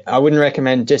 yeah, I wouldn't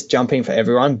recommend just jumping for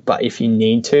everyone, but if you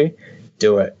need to,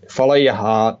 do it. Follow your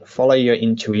heart, follow your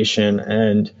intuition,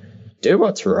 and do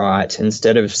what's right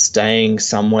instead of staying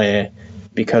somewhere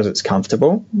because it's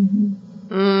comfortable.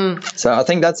 So I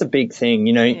think that's a big thing.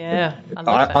 You know, Yeah,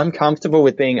 I'm comfortable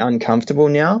with being uncomfortable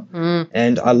now,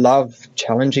 and I love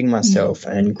challenging myself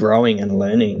and growing and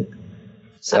learning.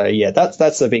 So, yeah,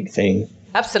 that's the big thing.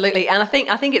 Absolutely. And I think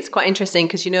it's quite interesting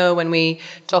because, you know, when we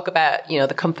talk about, you know,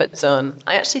 the comfort zone,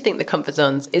 I actually think the comfort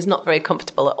zone is not very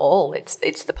comfortable at all. It's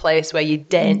the place where you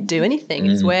daren't do anything.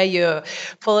 It's where you're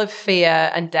full of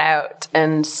fear and doubt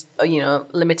and, you know,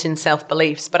 limiting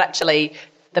self-beliefs. But actually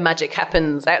the magic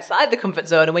happens outside the comfort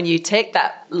zone. And when you take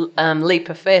that leap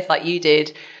of faith like you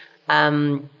did,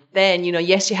 then, you know,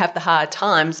 yes, you have the hard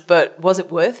times, but was it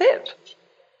worth it?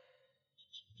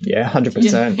 Yeah,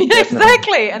 100%. Yeah,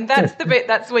 exactly. And that's the bit,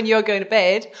 that's when you're going to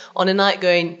bed on a night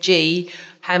going, gee,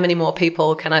 how many more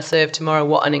people can I serve tomorrow?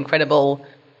 What an incredible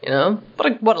You know,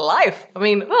 what a life. I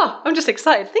mean, I'm just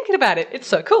excited thinking about it. It's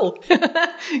so cool.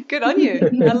 Good on you.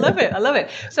 I love it.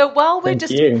 So while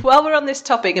we're on this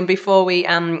topic, and before we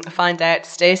find out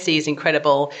Stacey's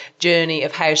incredible journey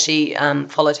of how she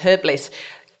followed her bliss,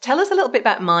 tell us a little bit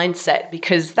about mindset,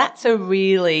 because that's a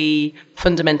really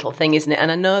fundamental thing, isn't it?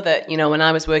 And I know that, you know, when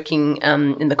I was working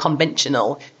in the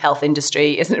conventional health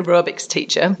industry as an aerobics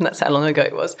teacher, that's how long ago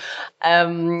it was,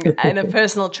 and a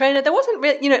personal trainer, there wasn't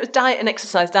really, you know, it was diet and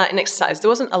exercise. There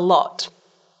wasn't a lot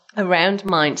around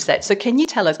mindset. So can you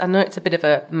tell us, I know it's a bit of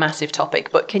a massive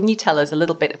topic, but can you tell us a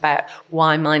little bit about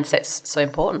why mindset's so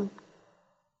important?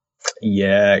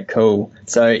 Yeah, cool.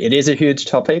 So it is a huge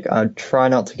topic. I try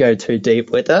not to go too deep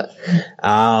with it.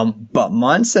 But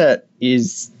mindset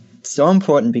is so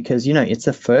important because, you know, it's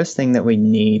the first thing that we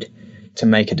need to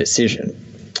make a decision.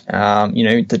 You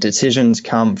know, the decisions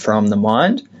come from the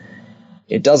mind.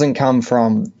 It doesn't come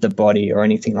from the body or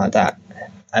anything like that.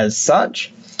 As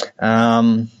such,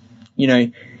 you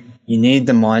know, you need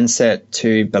the mindset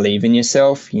to believe in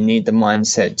yourself. You need the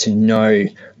mindset to know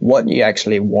what you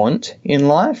actually want in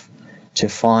life, to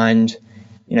find,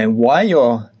 you know, why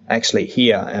you're actually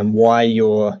here and why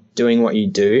you're doing what you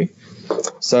do.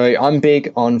 So I'm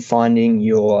big on finding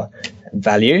your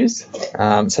values,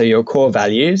 so your core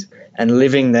values, and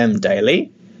living them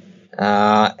daily.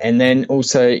 And then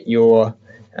also your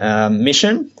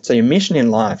mission, so your mission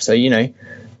in life. So, you know,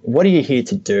 what are you here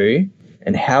to do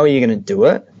and how are you going to do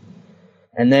it?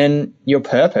 And then your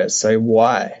purpose, so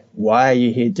why are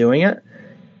you here doing it?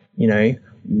 You know,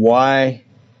 why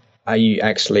are you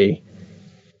actually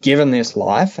given this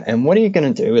life and what are you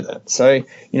going to do with it? So,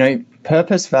 you know,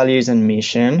 purpose, values and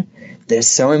mission, they're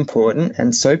so important,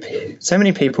 and so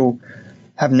many people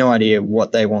have no idea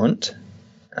what they want,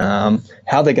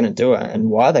 how they're going to do it and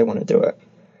why they want to do it.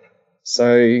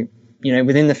 So, you know,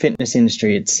 within the fitness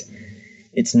industry,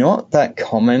 it's not that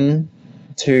common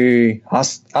to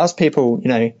ask people, you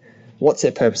know, what's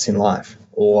their purpose in life,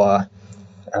 or,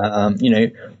 you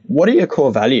know, what are your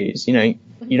core values? You know,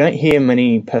 you don't hear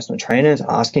many personal trainers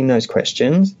asking those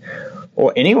questions,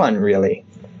 or anyone really.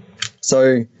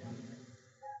 So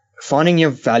finding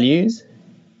your values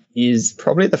is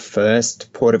probably the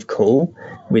first port of call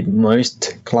with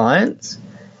most clients,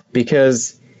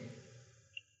 because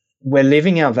we're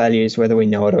living our values whether we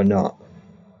know it or not.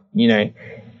 You know,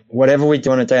 whatever we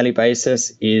do on a daily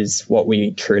basis is what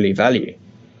we truly value.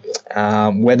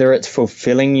 Whether it's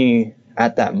fulfilling you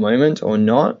at that moment or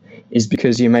not is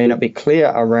because you may not be clear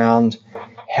around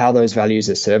how those values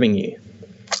are serving you.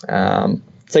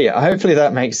 So yeah, hopefully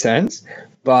that makes sense.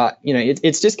 But, you know,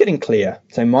 it's just getting clear.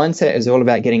 So mindset is all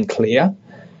about getting clear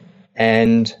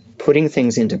and putting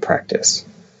things into practice.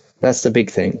 That's the big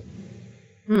thing.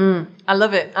 I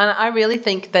love it. And I really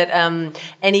think that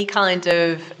any kind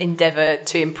of endeavor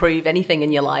to improve anything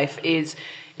in your life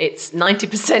it's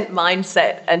 90%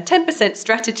 mindset and 10%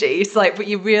 strategy. It's like, but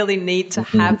you really need to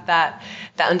have that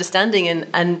understanding.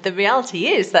 And the reality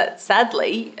is that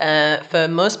sadly, for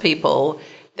most people,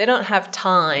 they don't have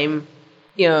time.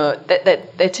 You know,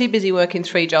 they're too busy working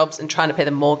 3 jobs and trying to pay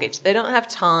the mortgage. They don't have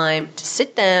time to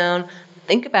sit down,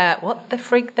 think about what the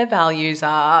freak their values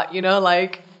are, you know,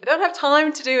 like, I don't have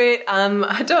time to do it.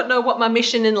 I don't know what my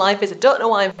mission in life is. I don't know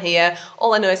why I'm here.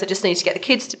 All I know is I just need to get the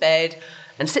kids to bed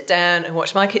and sit down and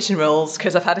watch my kitchen rules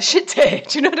because I've had a shit day.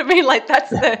 Do you know what I mean? Like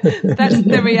that's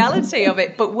the reality of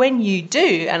it. But when you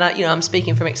do, and I'm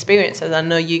speaking from experience, as I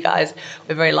know you guys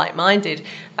were very like-minded.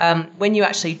 When you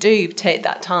actually do take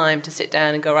that time to sit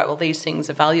down and go, right, well, these things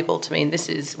are valuable to me, and this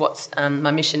is what my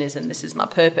mission is, and this is my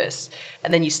purpose.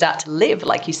 And then you start to live,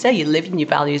 like you say, you live in your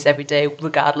values every day,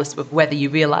 regardless of whether you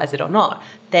realize it or not.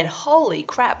 Then holy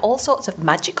crap, all sorts of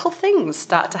magical things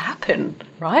start to happen,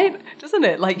 right? Doesn't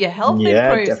it? Like your health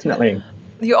improves. Yeah, definitely.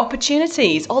 Your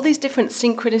opportunities, all these different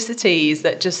synchronicities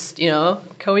that just,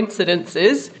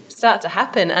 coincidences start to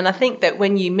happen. And I think that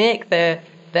when you make the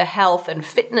health and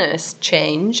fitness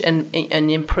change and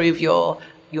improve your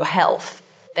health,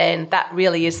 then that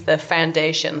really is the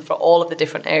foundation for all of the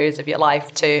different areas of your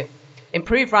life to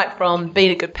improve, right from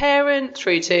being a good parent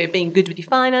through to being good with your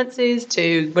finances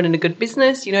to running a good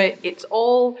business. It's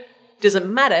all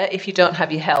doesn't matter if you don't have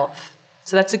your health.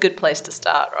 So that's a good place to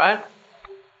start, right?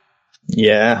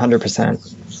 Yeah, 100%.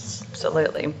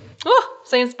 Absolutely. Oh,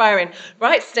 so inspiring.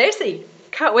 Right, Stacey,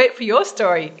 can't wait for your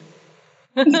story.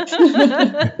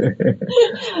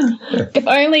 If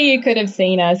only you could have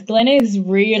seen us. Glenn is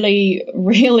really,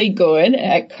 really good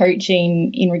at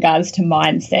coaching in regards to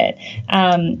mindset.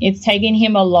 It's taken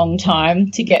him a long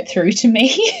time to get through to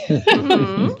me.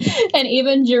 And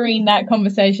even during that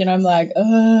conversation, I'm like,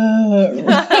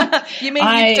 oh. You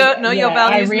mean you don't know your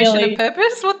values, mission, and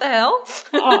purpose? What the hell?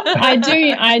 I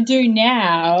do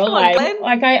now. Come on, Glenn.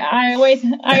 I always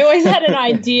had an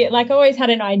idea. I always had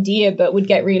an idea, but would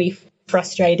get really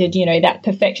frustrated. That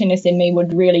perfectionist in me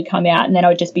would really come out, and then I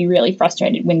would just be really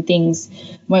frustrated when things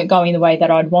weren't going the way that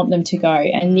I'd want them to go.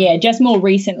 And just more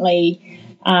recently,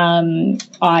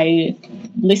 I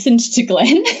listened to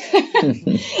Glenn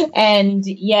and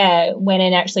went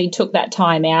and actually took that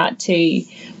time out to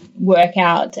work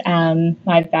out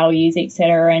my values,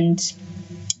 etc. And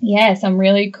some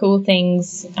really cool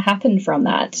things happened from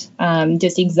that.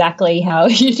 Just exactly how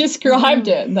you described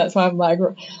it. That's why I'm like,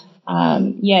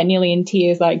 nearly in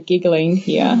tears, like giggling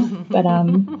here. But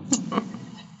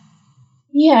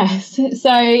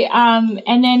So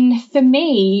and then for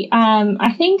me,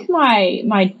 I think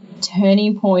my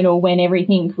turning point, or when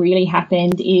everything really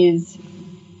happened, is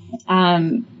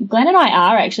Glenn and I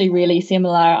are actually really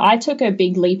similar. I took a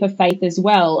big leap of faith as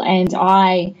well, and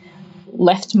I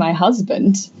left my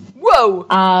husband. Whoa.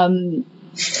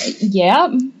 Yeah,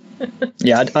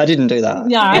 I didn't do that.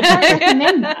 No, I don't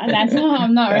recommend that.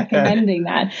 I'm not recommending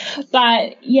that.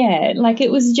 But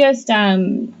it was just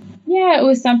it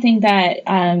was something that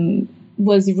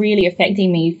was really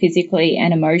affecting me physically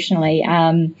and emotionally,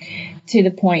 to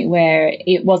the point where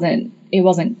it wasn't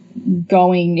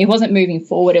moving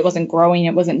forward, it wasn't growing,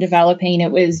 it wasn't developing,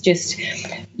 it was just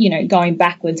going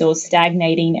backwards or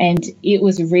stagnating, and it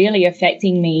was really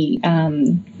affecting me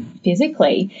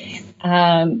physically.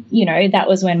 That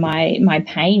was when my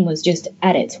pain was just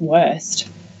at its worst.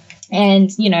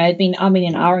 And, I'd been umming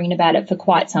and ahhing about it for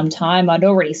quite some time. I'd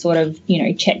already sort of,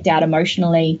 checked out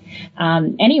emotionally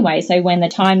anyway. So when the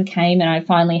time came and I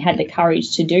finally had the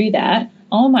courage to do that,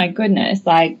 oh my goodness,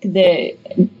 the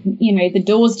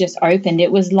doors just opened.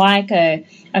 It was like a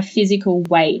physical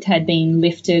weight had been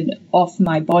lifted off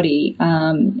my body,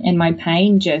 and my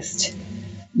pain just,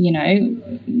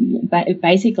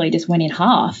 basically just went in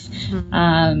half.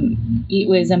 It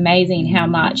was amazing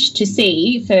to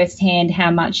see firsthand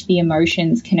how much the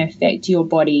emotions can affect your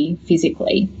body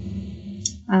physically.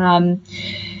 So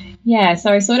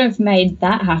I sort of made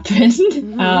that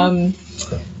happen,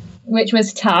 which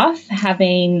was tough,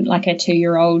 having like a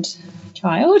 2-year-old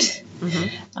child.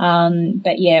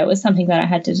 But it was something that I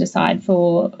had to decide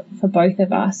for both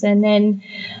of us. And then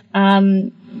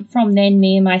from then,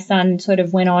 me and my son sort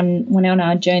of went on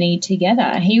our journey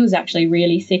together. He was actually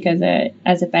really sick as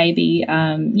a baby,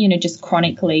 just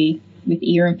chronically with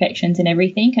ear infections and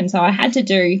everything. And so I had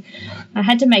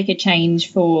to make a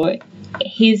change for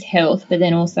his health, but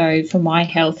then also for my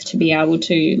health, to be able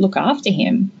to look after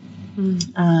him,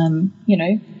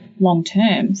 long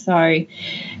term. So I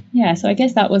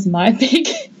guess that was my big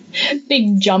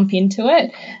jump into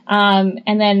it.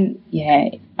 And then,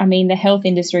 the health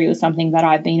industry was something that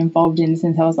I've been involved in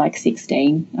since I was like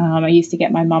 16. I used to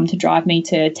get my mum to drive me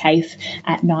to TAFE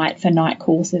at night for night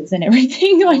courses and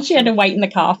everything. Like, she had to wait in the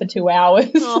car for 2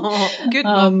 hours. Oh, good.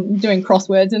 Doing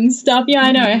crosswords and stuff. Yeah,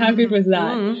 I know. How good was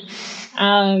that?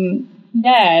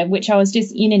 Which I was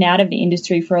just in and out of the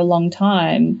industry for a long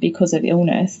time because of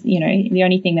illness. The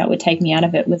only thing that would take me out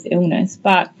of it was illness.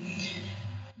 But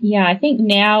I think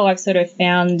now I've sort of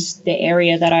found the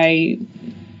area that I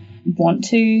want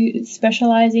to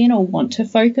specialize in or want to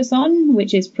focus on,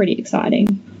 which is pretty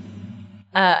exciting.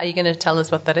 Are you going to tell us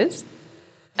what that is?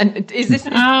 And is this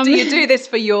do you do this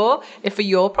for your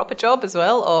proper job as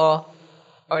well,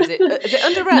 or is it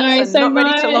under wraps and not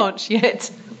ready to launch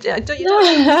yet? Don't you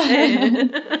know?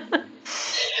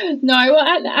 No,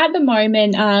 well, at the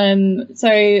moment, so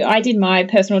I did my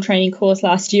personal training course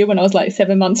last year when I was like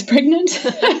 7 months pregnant.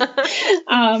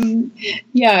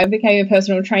 I became a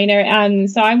personal trainer.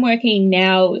 So I'm working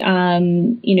now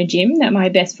in a gym that my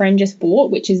best friend just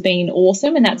bought, which has been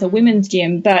awesome, and that's a women's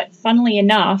gym. But funnily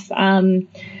enough,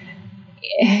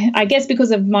 I guess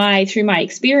because of through my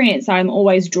experience, I'm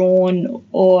always drawn,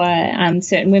 or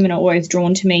certain women are always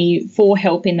drawn to me for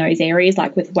help in those areas,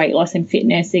 like with weight loss and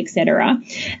fitness, etc.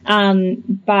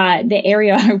 But the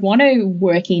area I want to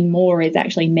work in more is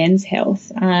actually men's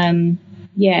health. In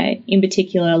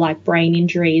particular, like brain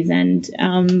injuries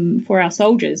and for our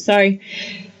soldiers. So,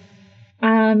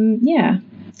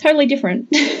 totally different.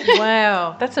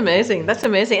 Wow, that's amazing. That's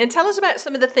amazing. And tell us about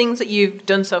some of the things that you've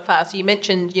done so far. So you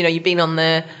mentioned, you've been on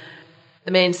the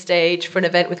main stage for an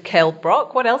event with Cale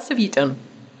Brock. What else have you done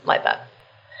like that?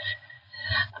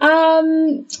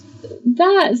 Cal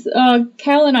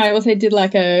and I also did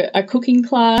like a cooking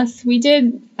class. We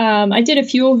did, I did a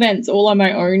few events all on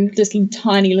my own, just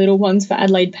tiny little ones for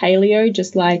Adelaide Paleo,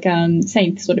 just like,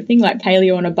 same sort of thing, like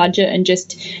paleo on a budget, and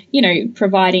just, you know,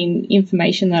 providing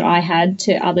information that I had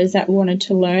to others that wanted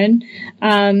to learn.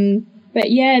 But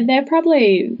yeah, they're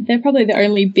probably the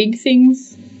only big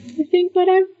things I think that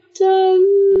I've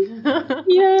done.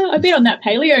 Yeah, I've been on that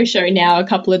paleo show now a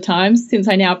couple of times since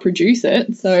I now produce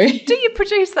it. So Do you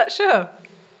produce that show?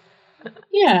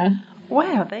 yeah.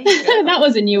 Wow, there you go. That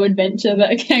was a new adventure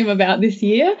that came about this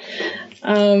year. Yeah,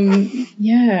 I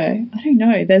don't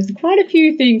know. There's quite a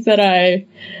few things that I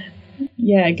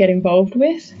get involved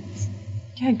with.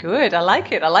 Yeah, good. I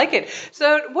like it.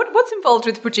 So what's involved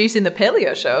with producing the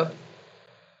paleo show?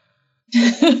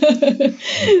 Glenn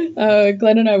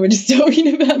and I were just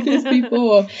talking about this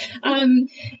before.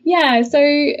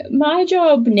 So my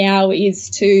job now is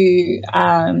to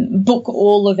book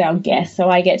all of our guests. So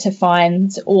I get to find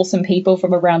awesome people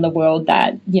from around the world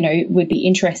that, you know, would be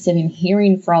interested in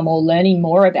hearing from or learning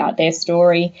more about their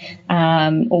story,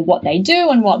 or what they do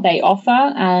and what they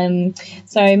offer.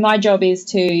 So my job is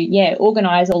to,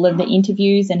 organise all of the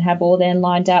interviews and have all them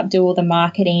lined up, do all the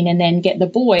marketing, and then get the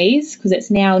boys, because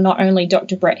it's now not only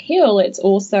Dr. Brett Hill, it's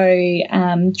also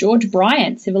George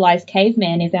Bryant, Civilized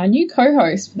Caveman, is our new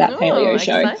co-host for that paleo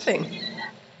show. Exciting.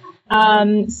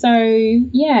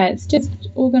 It's just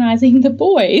organising the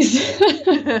boys.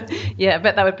 Yeah, I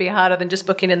bet that would be harder than just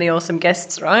booking in the awesome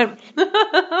guests, right?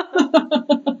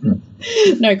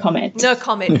 No comment. No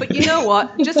comment. But you know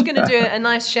what? Just going to do a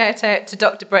nice shout out to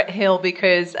Dr. Brett Hill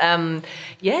because,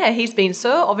 he's been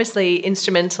so obviously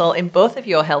instrumental in both of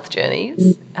your health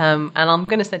journeys. And I'm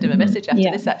going to send him a message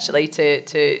after this actually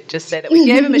to just say that we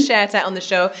gave him a shout out on the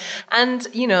show. And,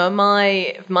 you know,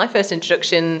 my first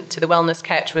introduction to the Wellness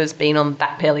Couch was being on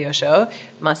that paleo show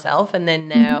myself, and then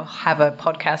now have a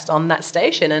podcast on that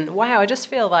station. And wow, I just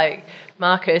feel like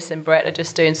Marcus and Brett are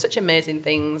just doing such amazing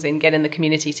things in getting the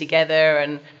community together,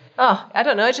 and I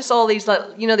don't know, just all these, like,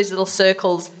 you know, these little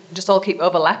circles just all keep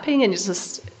overlapping, and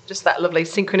just that lovely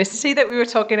synchronicity that we were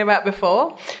talking about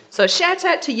before. So shout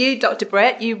out to you, Dr.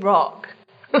 Brett, you rock.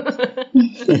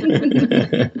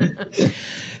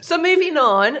 So moving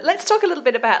on, let's talk a little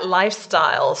bit about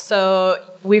lifestyle. So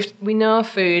we know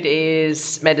food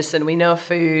is medicine, we know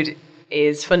food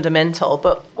is fundamental,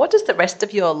 but what does the rest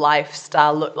of your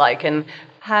lifestyle look like? And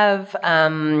have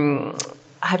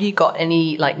you got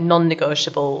any like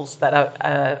non-negotiables that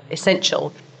are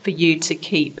essential for you to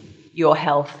keep your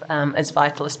health as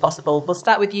vital as possible? We'll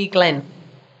start with you, Glenn.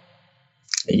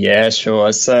 Yeah,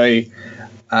 sure. So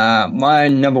my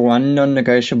number one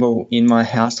non-negotiable in my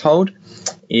household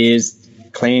is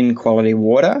clean quality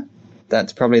water.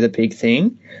 That's probably the big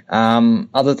thing.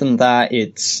 Other than that,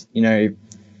 it's, you know,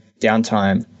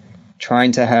 downtime,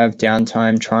 trying to have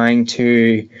downtime, trying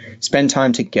to spend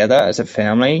time together as a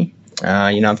family.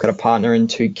 I've got a partner and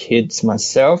 2 kids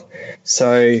myself.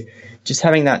 So just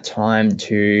having that time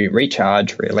to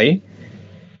recharge, really.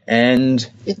 And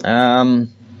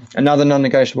another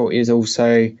non-negotiable is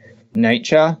also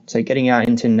nature. So getting out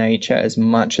into nature as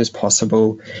much as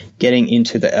possible, getting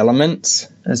into the elements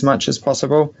as much as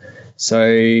possible.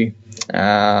 So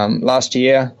last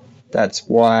year, that's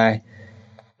why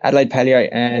Adelaide Paleo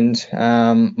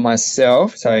and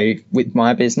myself, so with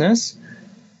my business,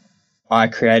 I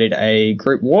created a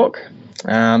group walk.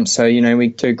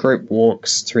 We do group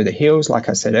walks through the hills, like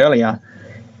I said earlier,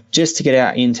 just to get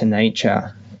out into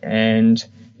nature. And,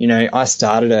 you know, I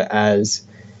started it as,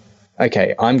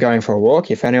 okay, I'm going for a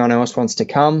walk. If anyone else wants to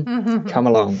come, come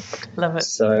along. Love it.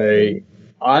 So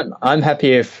I'm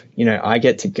happy if, you know, I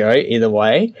get to go either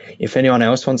way. If anyone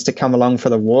else wants to come along for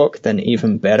the walk, then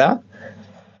even better.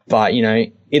 But, you know,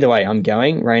 either way, I'm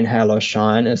going, rain, hail or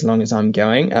shine, as long as I'm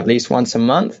going at least once a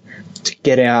month to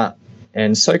get out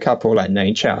and soak up all that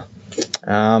nature.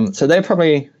 So they're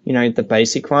probably, you know, the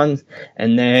basic ones.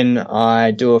 And then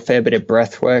I do a fair bit of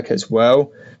breath work as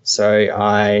well. So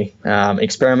I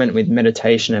experiment with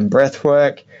meditation and breath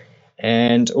work,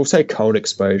 and also cold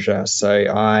exposure. So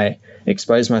I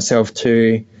expose myself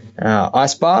to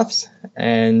ice baths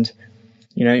and,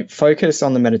 you know, focus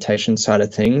on the meditation side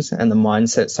of things and the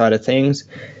mindset side of things,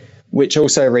 which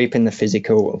also reap in the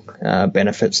physical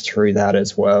benefits through that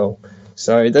as well.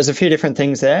 So there's a few different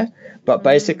things there, but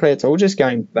basically it's all just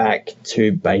going back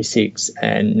to basics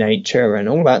and nature and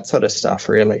all that sort of stuff,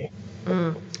 really.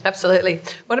 Absolutely.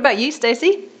 What about you,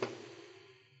 Stacey?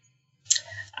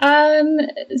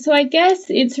 So I guess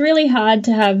it's really hard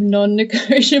to have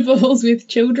non-negotiables with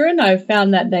children. I've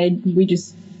found that we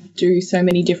just do so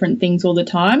many different things all the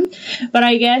time. But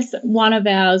I guess one of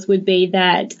ours would be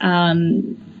that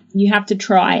you have to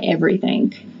try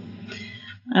everything.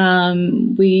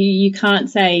 You can't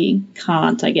say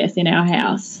can't, I guess, in our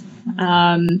house.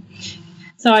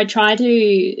 So I try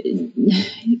to,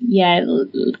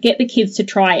 get the kids to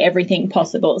try everything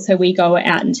possible. So we go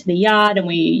out into the yard and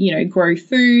we, grow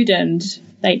food, and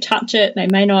they touch it. They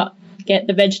may not get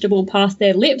the vegetable past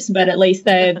their lips, but at least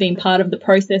they've been part of the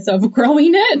process of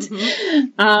growing it.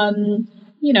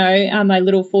 Mm-hmm. My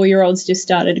little 4-year-old's just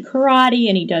started karate,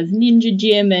 and he does ninja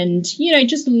gym, and,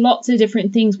 just lots of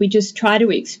different things. We just try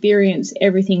to experience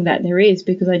everything that there is,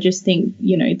 because I just think,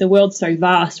 the world's so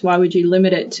vast. Why would you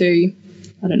limit it to,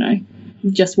 I don't know,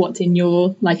 just what's in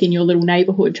your little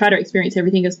neighborhood? Try to experience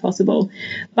everything as possible.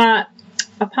 But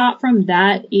apart from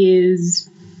that is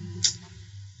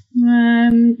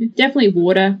definitely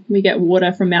water. We get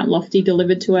water from Mount Lofty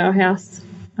delivered to our house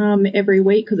every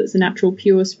week, because it's a natural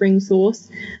pure spring source,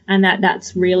 and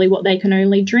that's really what they can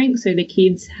only drink. So the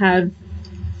kids have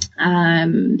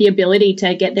the ability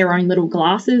to get their own little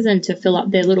glasses and to fill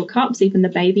up their little cups, even the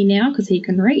baby now, because he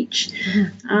can reach.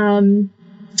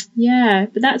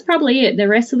 But that's probably it. The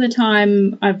rest of the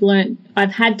time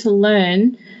I've had to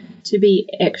learn to be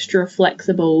extra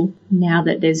flexible now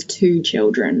that there's 2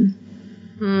 children.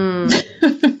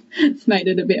 It's made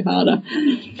it a bit harder.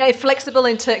 Okay, flexible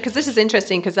because this is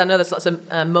interesting, because I know there's lots of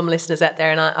mum listeners out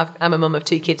there, and I'm a mum of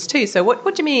 2 kids too. So what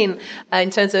do you mean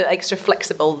in terms of extra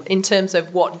flexible, in terms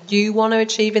of what you want to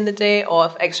achieve in the day,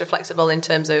 or extra flexible in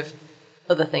terms of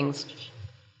other things?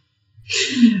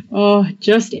 Oh,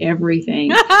 just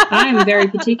everything. I'm very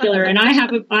particular, and I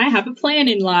have a plan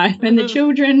in life, and the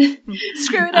children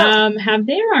Screw it up. Have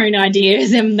their own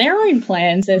ideas and their own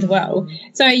plans as well.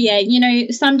 So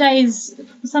some days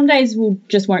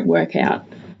won't work out.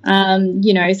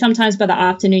 Sometimes by the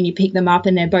afternoon you pick them up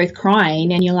and they're both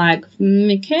crying, and you're like,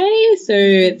 okay, so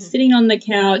it's sitting on the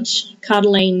couch,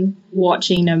 cuddling,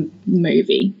 watching a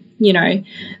movie.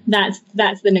 That's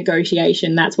the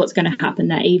negotiation. That's what's going to happen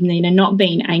that evening, and not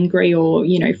being angry or,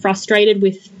 frustrated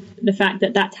with the fact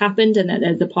that that's happened, and that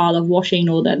there's a pile of washing,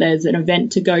 or that there's an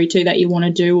event to go to that you want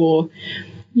to do, or,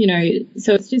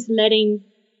 so it's just letting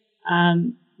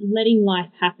life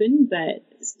happen, but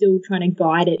still trying to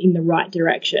guide it in the right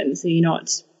direction. So you're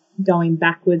not going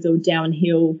backwards or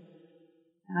downhill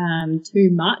too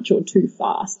much or too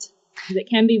fast, because it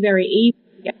can be very easy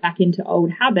to get back into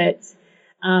old habits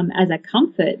as a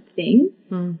comfort thing.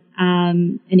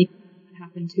 And if it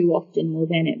happens too often, well,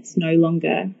 then it's no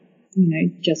longer,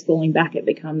 just falling back. It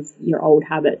becomes your old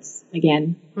habits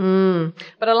again.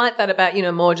 But I like that about,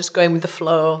 more just going with the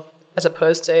flow, as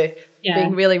opposed to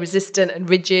being really resistant and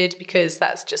rigid, because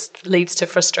that's just leads to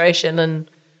frustration. And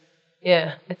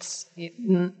that's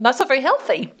not very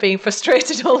healthy, being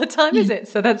frustrated all the time, is it?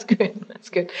 So that's good. That's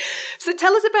good. So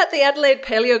tell us about the Adelaide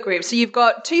Paleo Group. So you've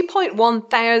got 2.1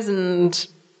 thousand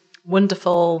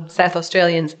wonderful South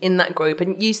Australians in that group,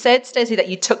 and you said, Stacey, that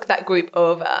you took that group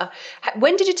over.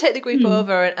 When did you take the group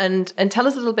over? And tell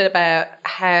us a little bit about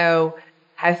how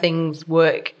things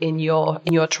work in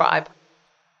your tribe.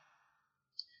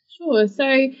 Sure.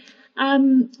 So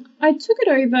I took it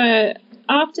over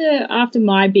after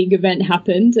my big event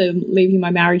happened, leaving my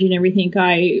marriage and everything.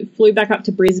 I flew back up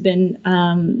to Brisbane,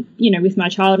 with my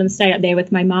child, and stayed up there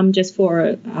with my mum just for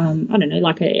a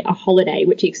holiday,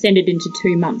 which extended into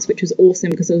 2 months, which was awesome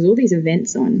because there was all these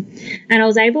events on. And I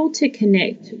was able to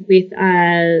connect with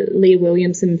Leah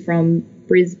Williamson from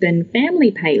Brisbane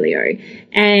Family Paleo,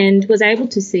 and was able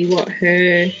to see what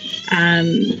her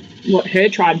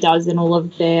tribe does and all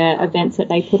of their events that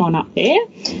they put on up there.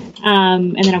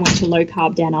 And then I went to Low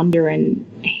Carb Down Under and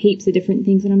heaps of different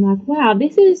things. And I'm like, wow,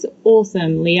 this is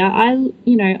awesome, Leah. I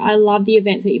love the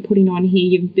events that you're putting on here.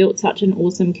 You've built such an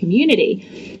awesome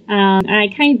community. And I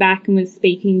came back and was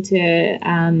speaking to,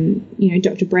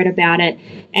 Dr. Brett about it.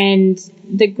 And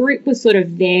the group was sort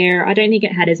of there. I don't think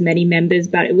it had as many members,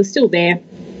 but it was still there.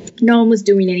 No one was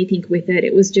doing anything with it.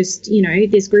 It was just,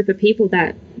 this group of people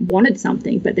that wanted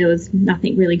something, but there was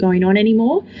nothing really going on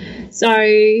anymore. So,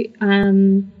 so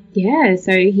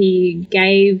he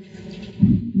gave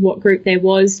what group there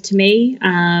was to me.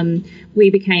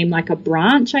 We became like a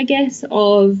branch, I guess,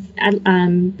 of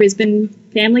Brisbane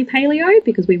Family Paleo,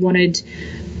 because we wanted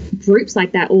groups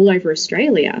like that all over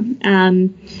Australia. I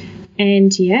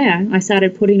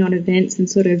started putting on events and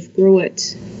sort of grew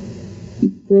it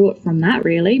from that,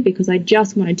 really, because I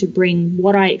just wanted to bring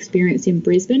what I experienced in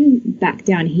Brisbane back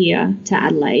down here to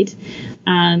Adelaide.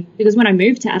 Because when I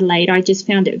moved to Adelaide, I just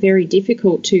found it very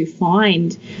difficult to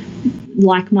find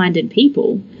like-minded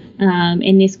people.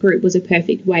 And this group was a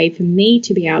perfect way for me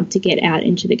to be able to get out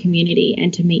into the community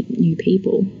and to meet new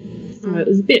people. So it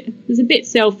was a bit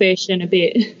selfish and a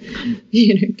bit,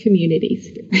 community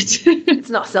spirit. It's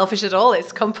not selfish at all.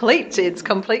 It's complete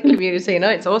community.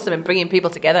 It's awesome, and bringing people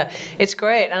together. It's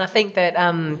great. And I think that,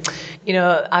 I'm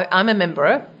a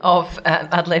member of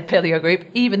Adelaide Paleo Group,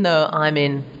 even though I'm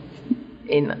in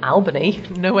Albany,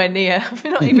 nowhere near,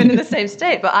 we're not even in the same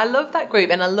state, but I love that group,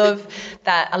 and I love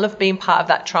being part of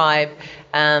that tribe.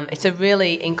 It's a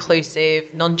really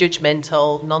inclusive,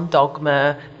 non-judgmental,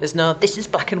 non-dogma. There's no, this is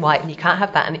black and white and you can't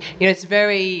have that. And, it's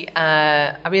very,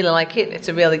 I really like it. It's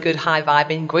a really good high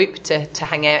vibing group to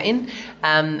hang out in.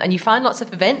 And you find lots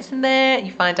of events in there.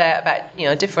 You find out about,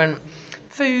 different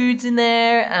foods in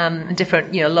there, and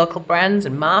different, local brands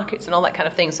and markets and all that kind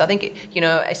of thing. So I think,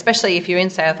 especially if you're in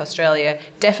South Australia,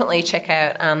 definitely check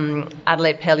out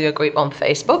Adelaide Paleo Group on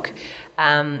Facebook.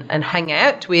 And hang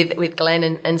out with Glenn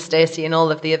and Stacey and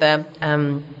all of the other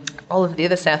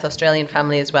South Australian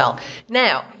family as well.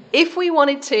 Now, if we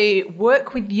wanted to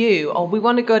work with you, or we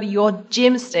want to go to your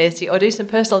gym, Stacey, or do some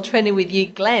personal training with you,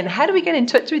 Glenn, how do we get in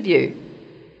touch with you?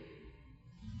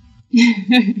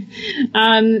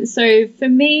 So for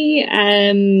me,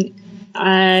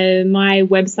 my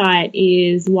website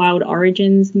is Wild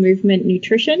Origins Movement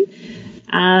Nutrition.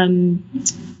 And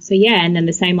then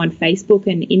the same on Facebook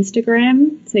and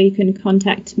Instagram, so you can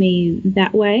contact me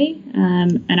that way.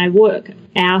 And I work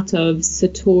out of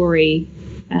Satori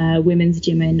Women's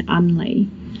Gym in Unley.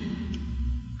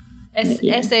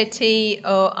 Satori,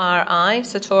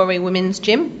 Satori Women's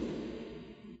Gym?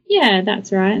 Yeah,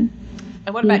 that's right.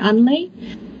 And what about Unley?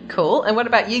 Cool. And what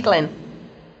about you, Glenn?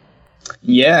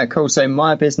 Yeah, cool. So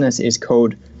my business is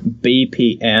called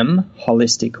BPM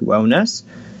Holistic Wellness.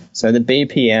 So the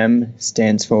BPM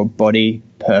stands for Body,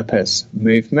 Purpose,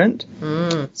 Movement.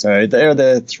 So there are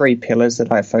the three pillars that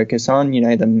I focus on,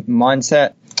 the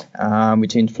mindset,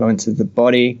 which influences the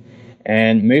body,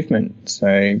 and movement,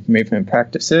 so movement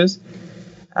practices.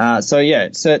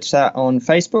 Search that on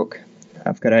Facebook.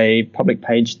 I've got a public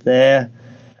page there.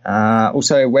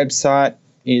 Also, a website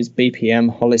is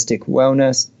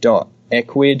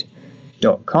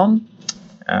bpmholisticwellness.equid.com.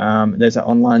 There's an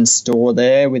online store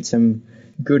there with some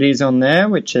goodies on there,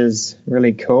 which is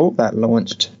really cool. That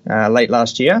launched late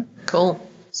last year. Cool.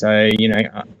 So,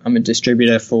 I'm a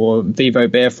distributor for Vivo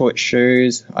Barefoot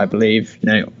shoes. I believe,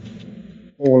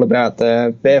 all about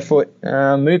the barefoot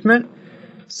movement.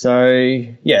 So,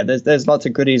 there's lots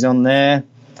of goodies on there.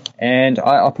 And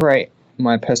I operate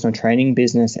my personal training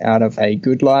business out of a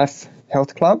Good Life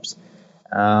Health Clubs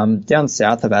down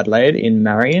south of Adelaide in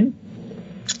Marion.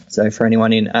 So for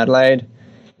anyone in Adelaide,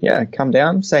 come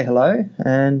down, say hello,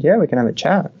 and we can have a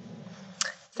chat.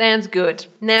 Sounds good.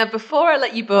 Now, before I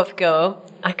let you both go,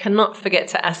 I cannot forget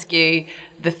to ask you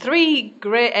the 3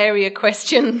 grey area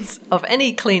questions of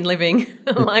any clean living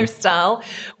lifestyle.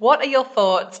 What are your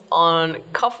thoughts on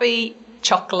coffee,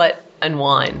 chocolate, and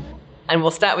wine? And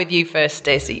we'll start with you first,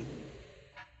 Stacey.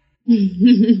 So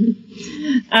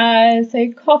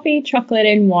coffee, chocolate,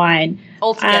 and wine.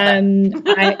 All together.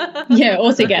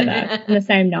 All together on the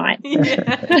same night.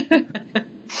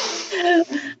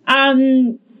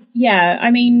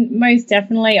 Most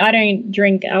definitely. I don't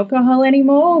drink alcohol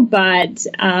anymore, but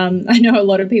I know a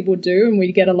lot of people do, and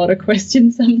we get a lot of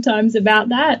questions sometimes about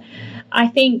that. I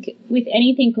think with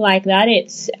anything like that,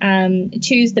 it's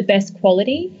choose the best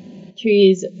quality,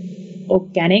 choose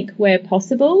organic where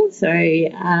possible. So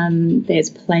there's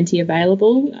plenty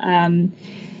available.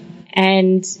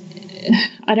 And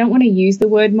I don't want to use the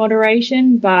word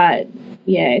moderation, but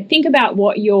think about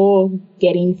what you're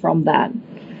getting from that.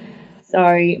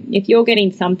 So if you're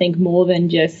getting something more than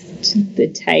just the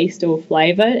taste or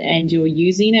flavour and you're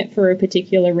using it for a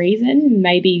particular reason,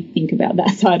 maybe think about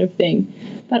that side of thing.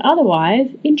 But otherwise,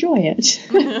 enjoy it.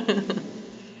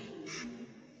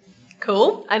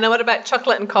 Cool. And now what about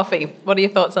chocolate and coffee? What are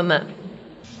your thoughts on that?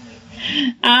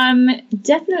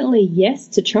 Definitely yes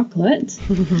to chocolate.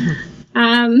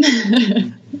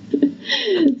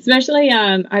 Especially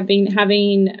I've been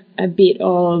having a bit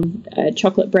of a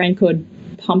chocolate brand called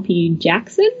Pumpy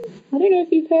Jackson. I don't know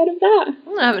if you've heard of that.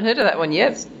 I haven't heard of that one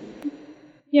yet.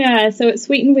 Yeah, so it's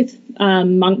sweetened with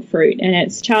monk fruit, and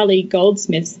it's Charlie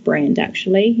Goldsmith's brand,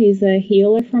 actually. He's a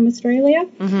healer from Australia.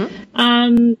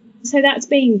 Mm-hmm. So that's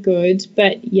been good.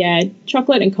 But,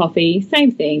 chocolate and coffee,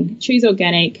 same thing. Choose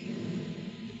organic.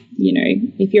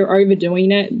 If you're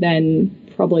overdoing it, then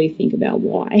probably think about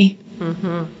why.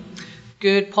 Mm-hmm.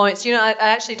 Good points. You know, I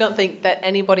actually don't think that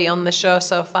anybody on the show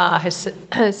so far has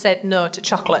said no to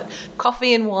chocolate.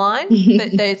 Coffee and wine,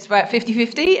 it's about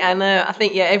 50-50. And I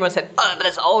think, everyone said, but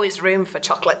there's always room for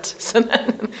chocolate. So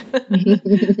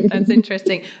that's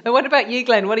interesting. And what about you,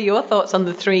 Glenn? What are your thoughts on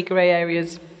the 3 grey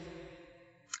areas?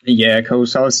 Yeah, cool.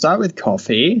 So I'll start with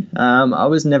coffee. I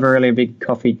was never really a big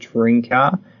coffee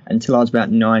drinker until I was about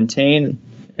 19.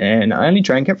 And I only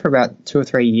drank it for about 2 or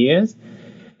 3 years.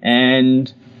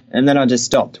 And then I just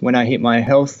stopped. When I hit my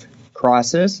health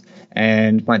crisis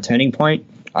and my turning point,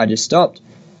 I just stopped.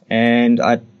 And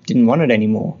I didn't want it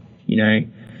anymore,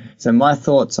 So my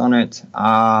thoughts on it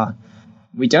are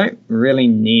we don't really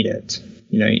need it.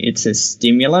 It's a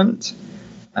stimulant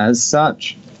as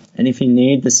such. And if you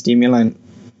need the stimulant,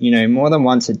 more than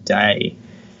once a day,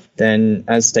 then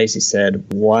as Stacey said,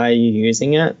 why are you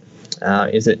using it?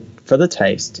 Is it for the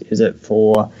taste? Is it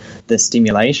for the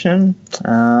stimulation?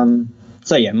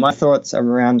 So my thoughts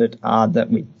around it are that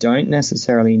we don't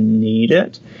necessarily need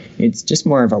it. It's just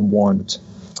more of a want,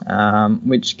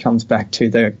 which comes back to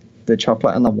the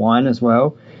chocolate and the wine as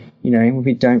well.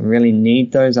 We don't really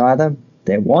need those either.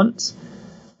 They're wants.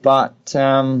 But,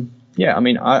 I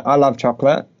love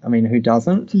chocolate. Who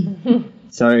doesn't?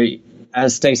 So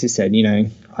as Stacey said,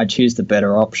 I choose the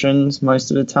better options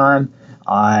most of the time.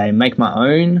 I make my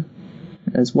own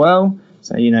as well.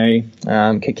 So,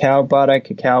 cacao butter,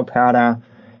 cacao powder,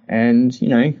 and,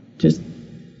 just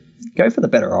go for the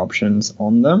better options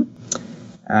on them.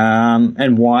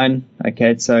 And wine.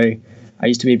 Okay, so I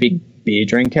used to be a big beer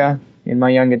drinker in my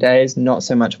younger days, not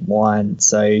so much wine.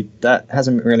 So that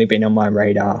hasn't really been on my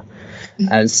radar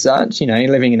as such.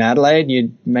 Living in Adelaide,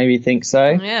 you'd maybe think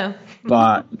so. Yeah.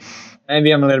 But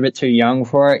maybe I'm a little bit too young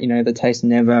for it. The taste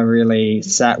never really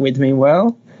sat with me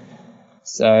well.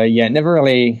 So, it never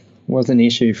really was an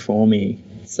issue for me.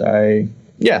 So,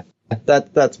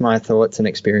 that's my thoughts and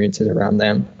experiences around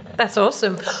them. That's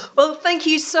awesome. Well, thank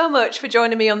you so much for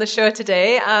joining me on the show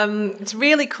today. It's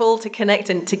really cool to connect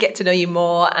and to get to know you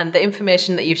more, and the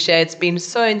information that you've shared has been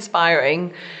so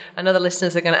inspiring. I know the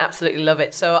listeners are going to absolutely love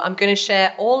it. So I'm going to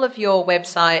share all of your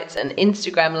websites and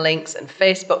Instagram links and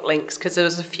Facebook links, because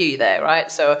there's a few there,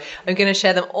 right? So I'm going to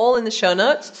share them all in the show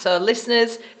notes. So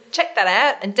listeners, check that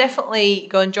out, and definitely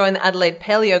go and join the Adelaide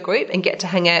Paleo group and get to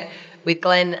hang out with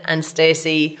Glenn and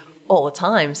Stacey all the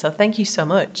time. So thank you so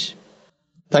much.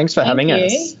 Thanks for having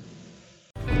us.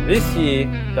 This year,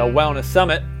 the Wellness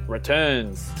Summit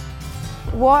returns.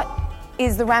 What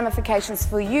is the ramifications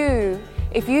for you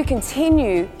if you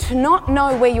continue to not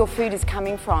know where your food is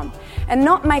coming from and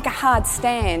not make a hard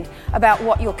stand about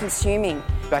what you're consuming?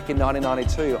 Back in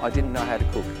 1992, I didn't know how to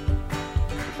cook.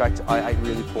 In fact, I ate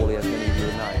really poorly, as many of you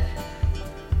know.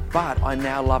 But I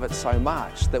now love it so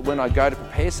much that when I go to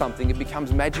prepare something, it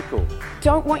becomes magical.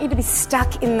 Don't want you to be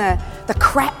stuck in the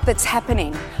crap that's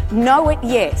happening. Know it,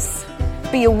 yes.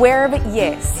 Be aware of it,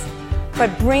 yes.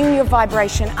 But bring your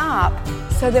vibration up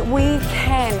so that we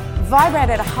can vibrate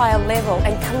at a higher level,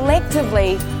 and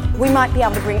collectively we might be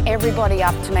able to bring everybody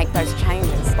up to make those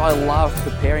changes. I love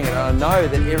preparing it, and I know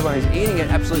that everyone who's eating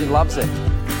it absolutely loves it.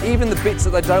 Even the bits that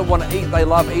they don't want to eat, they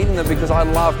love eating them because I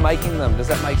love making them. Does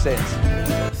that make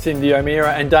sense? Cindy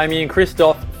O'Meara and Damien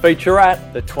Christoph feature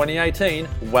at the 2018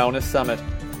 Wellness Summit.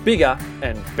 Bigger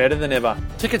and better than ever.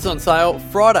 Tickets on sale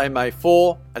Friday, May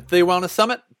 4 at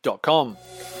thewellnesssummit.com.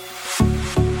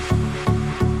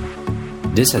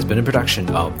 This has been a production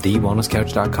of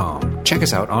TheWellnessCouch.com. Check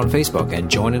us out on Facebook and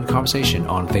join in the conversation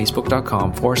on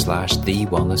Facebook.com/The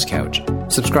Wellness Couch.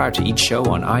 Subscribe to each show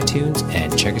on iTunes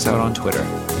and check us out on Twitter.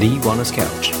 The Wellness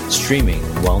Couch, streaming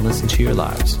wellness into your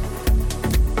lives.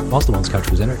 Whilst the Wellness Couch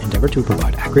presenter endeavor to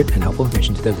provide accurate and helpful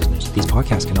information to their listeners, these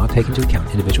podcasts cannot take into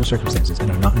account individual circumstances and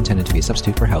are not intended to be a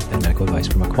substitute for health and medical advice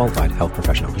from a qualified health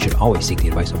professional. You should always seek the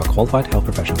advice of a qualified health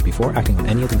professional before acting on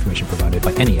any of the information provided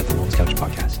by any of the Wellness Couch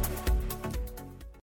podcasts.